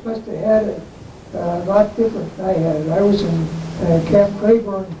fellas must have had it a lot different than I had it. I was in Camp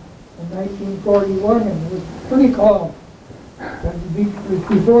Claiborne in 1941, and it was pretty calm. It was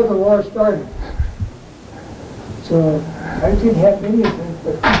before the war started. So I didn't have many of them,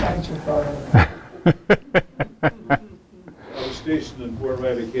 but thanks for calling. I was stationed in Fort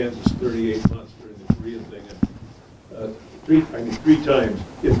Riley, Kansas, 38 months during the Korean thing, and three times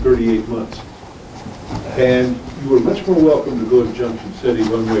in 38 months. And you were much more welcome to go to Junction City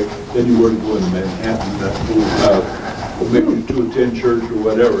one way than you were to go into Manhattan, maybe to attend church or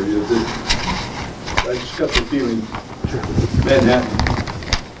whatever. I just got the feeling Manhattan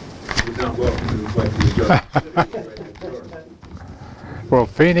was not welcome to quite the Junction City. Well,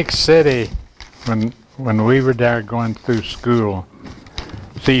 Phoenix City, when we were there going through school,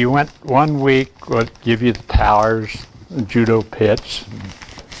 see, you went 1 week, would give you the towers, the judo pits,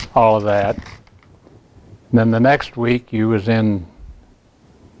 all of that. And then the next week you was in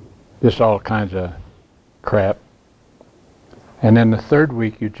just all kinds of crap. And then the third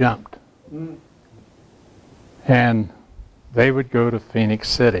week you jumped. And they would go to Phoenix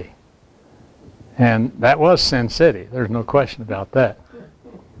City. And that was Sin City. There's no question about that.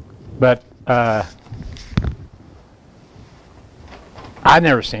 But I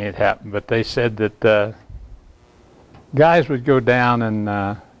never seen it happen, but they said that guys would go down and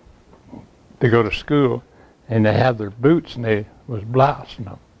to go to school, and they had their boots and they was blousing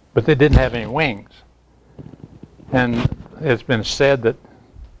them, but they didn't have any wings. And it's been said that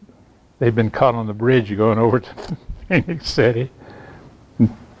they've been caught on the bridge going over to Phoenix City.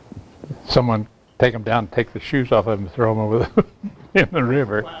 And someone take them down, take the shoes off of them, and throw them over in the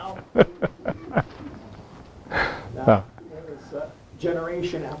river. Wow. Oh. It was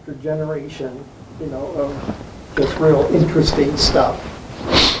generation after generation, of just real interesting stuff.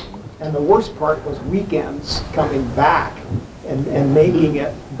 And the worst part was weekends coming back and making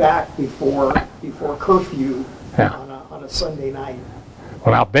it back before curfew Yeah. on a Sunday night.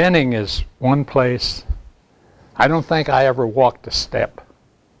 Well, now Benning is one place I don't think I ever walked a step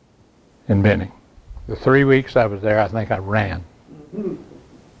in Benning. The 3 weeks I was there, I think I ran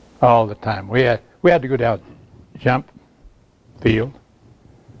all the time. We had to go down jump field,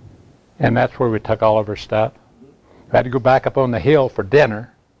 and that's where we took all of our stuff. We had to go back up on the hill for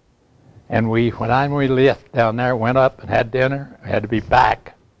dinner, and when we left down there, went up and had dinner, we had to be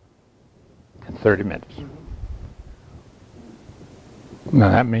back in 30 minutes. Now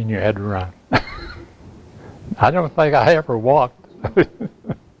that means you had to run. I don't think I ever walked.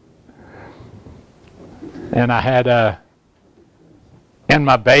 And I had and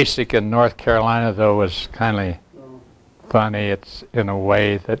my basic in North Carolina, though, was kind of funny. It's in a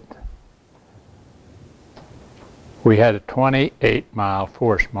way that we had a 28-mile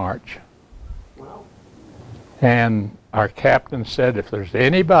force march. Wow. And our captain said, if there's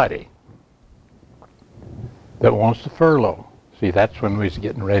anybody that wants to furlough, see, that's when we was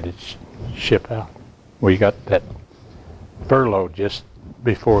getting ready to ship out. We got that furlough just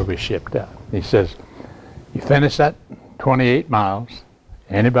before we shipped out. He says, you finish that 28 miles,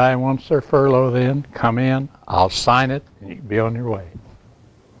 anybody wants their furlough then, come in, I'll sign it, and you can be on your way.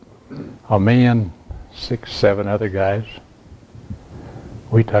 Well, me and 6, 7 other guys,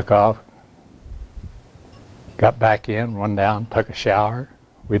 we took off, got back in, run down, took a shower.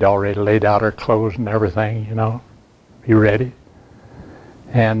 We'd already laid out our clothes and everything, you know, be ready.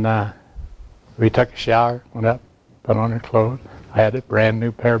 And we took a shower, went up, put on our clothes. I had a brand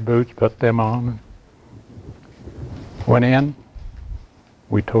new pair of boots, put them on, and went in.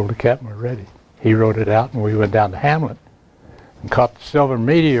 We told the captain we're ready. He wrote it out, and we went down to Hamlet and caught the Silver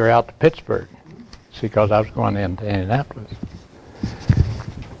Meteor out to Pittsburgh. See, because I was going into Indianapolis.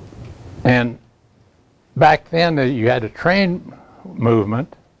 And back then, you had a train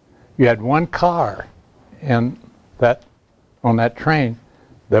movement. You had one car on that train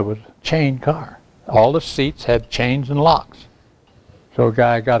that was a chain car. All the seats had chains and locks. So a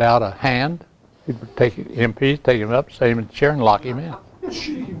guy got out a hand, he'd take MPs, take him up, set him in the chair, and lock him in.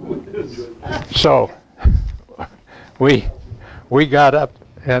 So we got up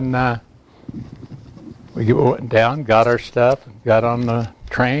and we went down, got our stuff, and got on the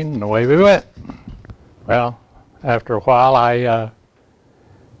train, and away we went. Well, after a while, I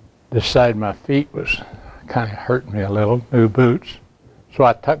decided my feet was kind of hurting me a little, new boots, so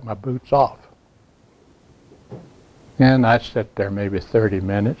I took my boots off. And I sat there maybe 30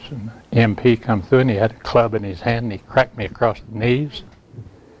 minutes, and the MP come through, and he had a club in his hand, and he cracked me across the knees.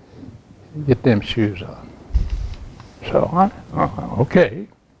 Get them shoes on. So, okay.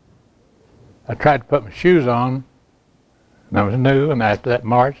 I tried to put my shoes on, and I was new, and after that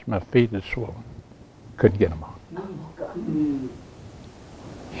march, my feet had swollen. Couldn't get them on.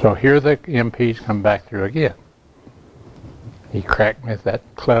 So here the MPs come back through again. He cracked me with that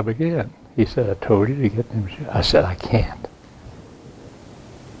club again. He said, I told you to get them shoes. I said, I can't.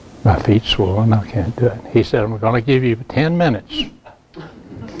 My feet swollen, I can't do it. He said, I'm going to give you 10 minutes to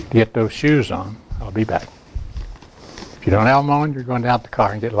get those shoes on. I'll be back. If you don't have them on, you're going down to the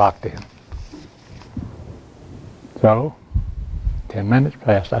car and get locked in. So, 10 minutes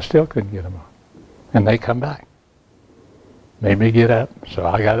passed. I still couldn't get them on. And they come back. Made me get up. So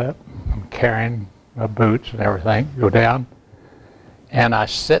I got up. I'm carrying my boots and everything. Go down. And I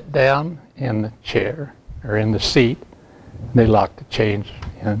sit down in the chair, or in the seat, and they locked the chains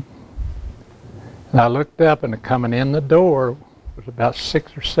in. And I looked up, and coming in the door was about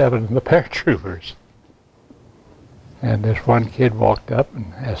 6 or 7 of the paratroopers. And this one kid walked up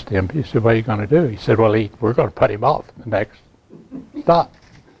and asked him, he said, what are you going to do? He said, well, we're going to put him off the next stop.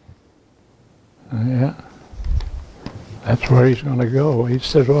 Yeah, that's where he's going to go. He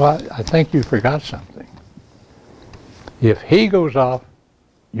said, well, I think you forgot something. If he goes off,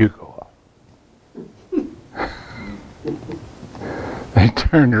 you go off. They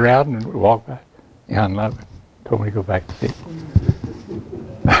turned around and walked back. Yeah, and loved it. Told me to go back to sleep.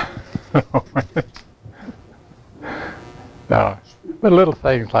 No, but little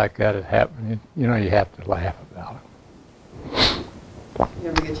things like that had happened. You know, you have to laugh about it. You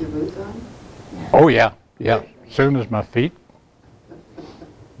ever get your boots on? Oh, yeah, yeah. As soon as my feet.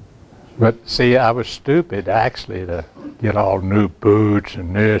 But see, I was stupid, actually, to get all new boots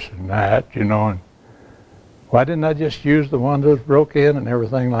and this and that, you know. And why didn't I just use the ones that broke in and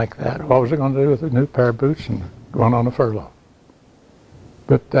everything like that? What was I going to do with a new pair of boots and going on a furlough?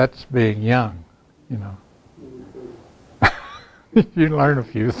 But that's being young, you know. You learn a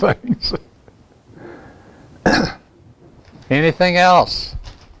few things. Anything else?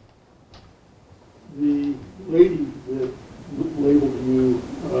 The lady that labeled you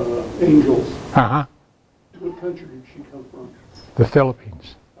angels, Uh-huh. what country did she come from? The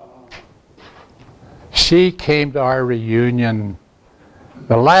Philippines. She came to our reunion.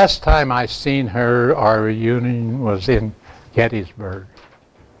 The last time I seen her, our reunion was in Gettysburg,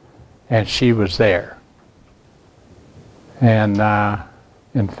 and she was there. And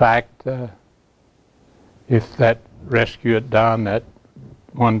in fact, if that rescue had done that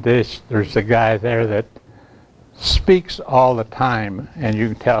one dish, there's a guy there that speaks all the time, and you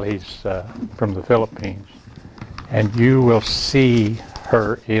can tell he's from the Philippines, and you will see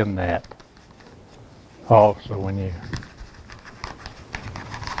her in that also when you.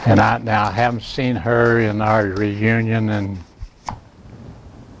 And I haven't seen her in our reunion in,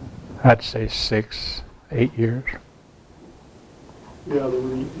 I'd say 6, 8 years. Yeah, they were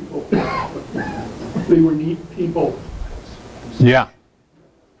neat people. They were neat people. Yeah.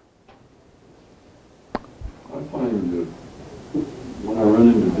 I find that when I run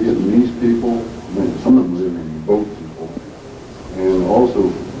into Vietnamese people, some of them live in boat people, and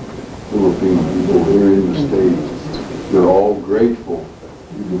also Filipino people here in the States, they're all grateful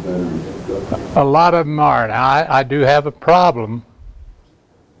to the veterans. A lot of them are. Now, I do have a problem,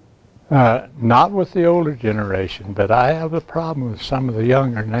 not with the older generation, but I have a problem with some of the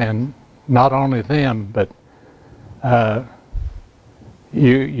younger, and not only them, but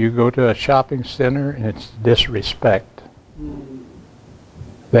you go to a shopping center and it's disrespect.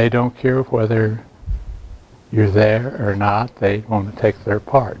 They don't care whether you're there or not. They want to take their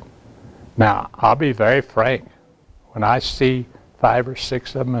part. Now, I'll be very frank. When I see 5 or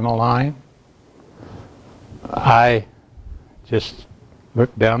 6 of them in a line, I just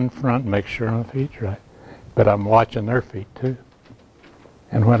look down in front and make sure my feet's right. But I'm watching their feet too.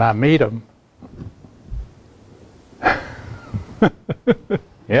 And when I meet them,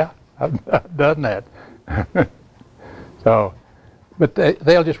 yeah, I've done that. So, but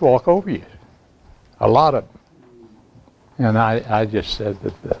they'll just walk over you. A lot of them. And I just said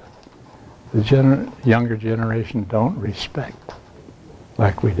that the younger generation don't respect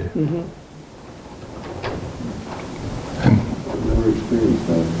like we do. I've never experienced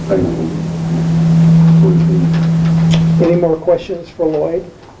that, thankfully. Any more questions for Lloyd?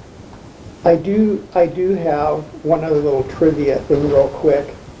 I do have one other little trivia thing real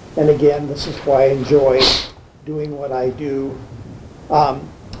quick. And again, this is why I enjoy doing what I do.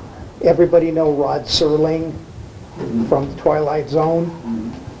 Everybody know Rod Serling from the Twilight Zone?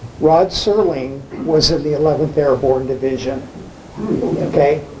 Rod Serling was in the 11th Airborne Division.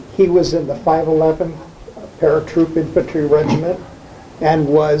 Okay? He was in the 511th Paratroop Infantry Regiment and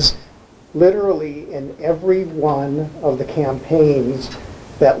was literally in every one of the campaigns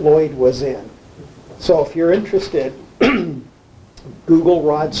that Lloyd was in. So if you're interested, Google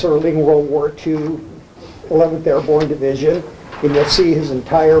Rod Serling, World War II, 11th Airborne Division, and you'll see his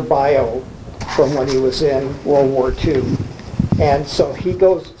entire bio from when he was in World War II. And so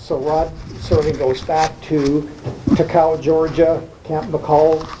Rod Serling goes back to Takao, Georgia, Camp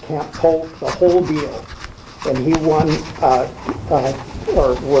McCall, Camp Polk, the whole deal. And he won,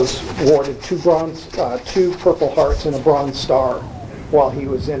 or was awarded 2 Purple Hearts and a Bronze Star while he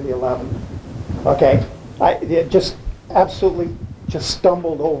was in the 11th. Okay, it just absolutely just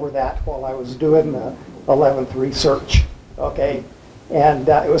stumbled over that while I was doing the 11th research. Okay, and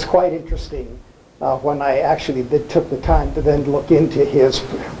it was quite interesting when I actually took the time to then look into his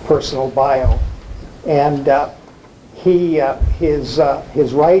personal bio, and his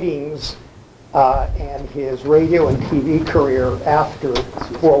writings and his radio and TV career after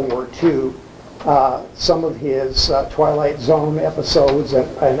World War II. Some of his Twilight Zone episodes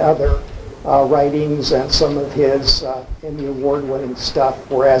and other writings and some of his Emmy award-winning stuff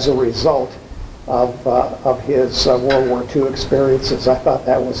were as a result of his World War II experiences. I thought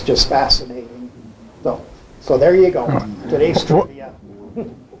that was just fascinating. So there you go. Today's trivia.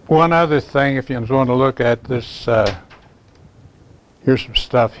 One other thing, if you want to look at this, here's some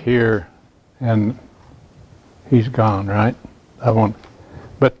stuff here, and he's gone, right?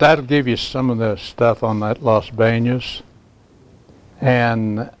 But that'll give you some of the stuff on that Los Banos.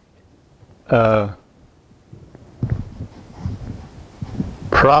 And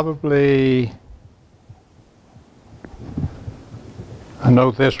probably, I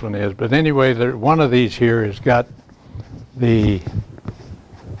know this one is, but anyway, one of these here has got when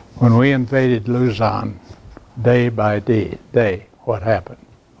we invaded Luzon, day by day, what happened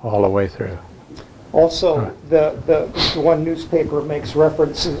all the way through. Also, the one newspaper makes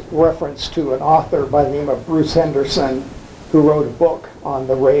reference to an author by the name of Bruce Henderson who wrote a book on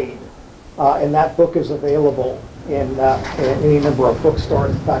the raid. And that book is available in any number of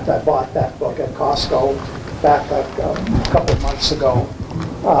bookstores. In fact, I bought that book at Costco back a couple of months ago.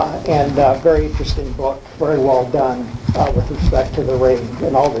 And very interesting book, very well done with respect to the raid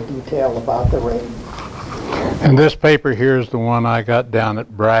and all the detail about the raid. And this paper here is the one I got down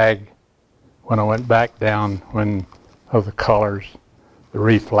at Bragg when I went back down of the colors, the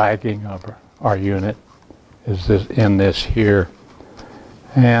reflagging of our unit is in this here.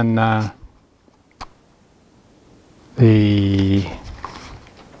 And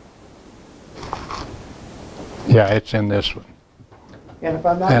it's in this one. And if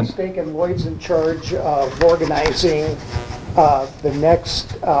I'm not mistaken, Lloyd's in charge of organizing the next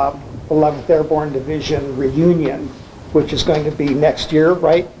 11th Airborne Division reunion, which is going to be next year,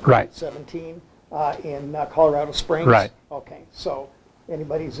 right? Right. 17 in Colorado Springs. Right. Okay, so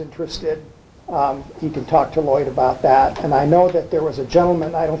anybody's interested, you can talk to Lloyd about that. And I know that there was a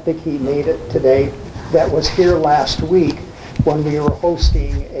gentleman, I don't think he made it today, that was here last week when we were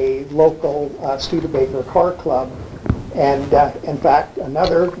hosting a local Studebaker car club. And in fact,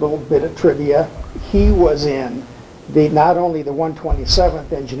 another little bit of trivia, he was in not only the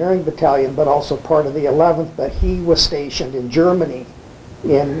 127th Engineering Battalion, but also part of the 11th, but he was stationed in Germany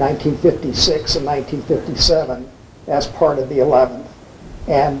in 1956 and 1957 as part of the 11th.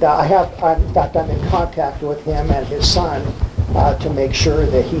 And in fact, I'm in contact with him and his son to make sure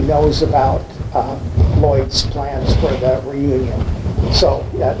that he knows about Lloyd's plans for the reunion. So,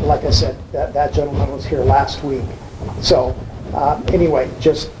 like I said, that gentleman was here last week. So, anyway,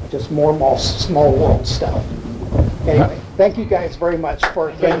 just more small world stuff. Anyway, thank you guys very much for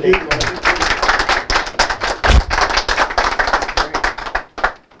attending.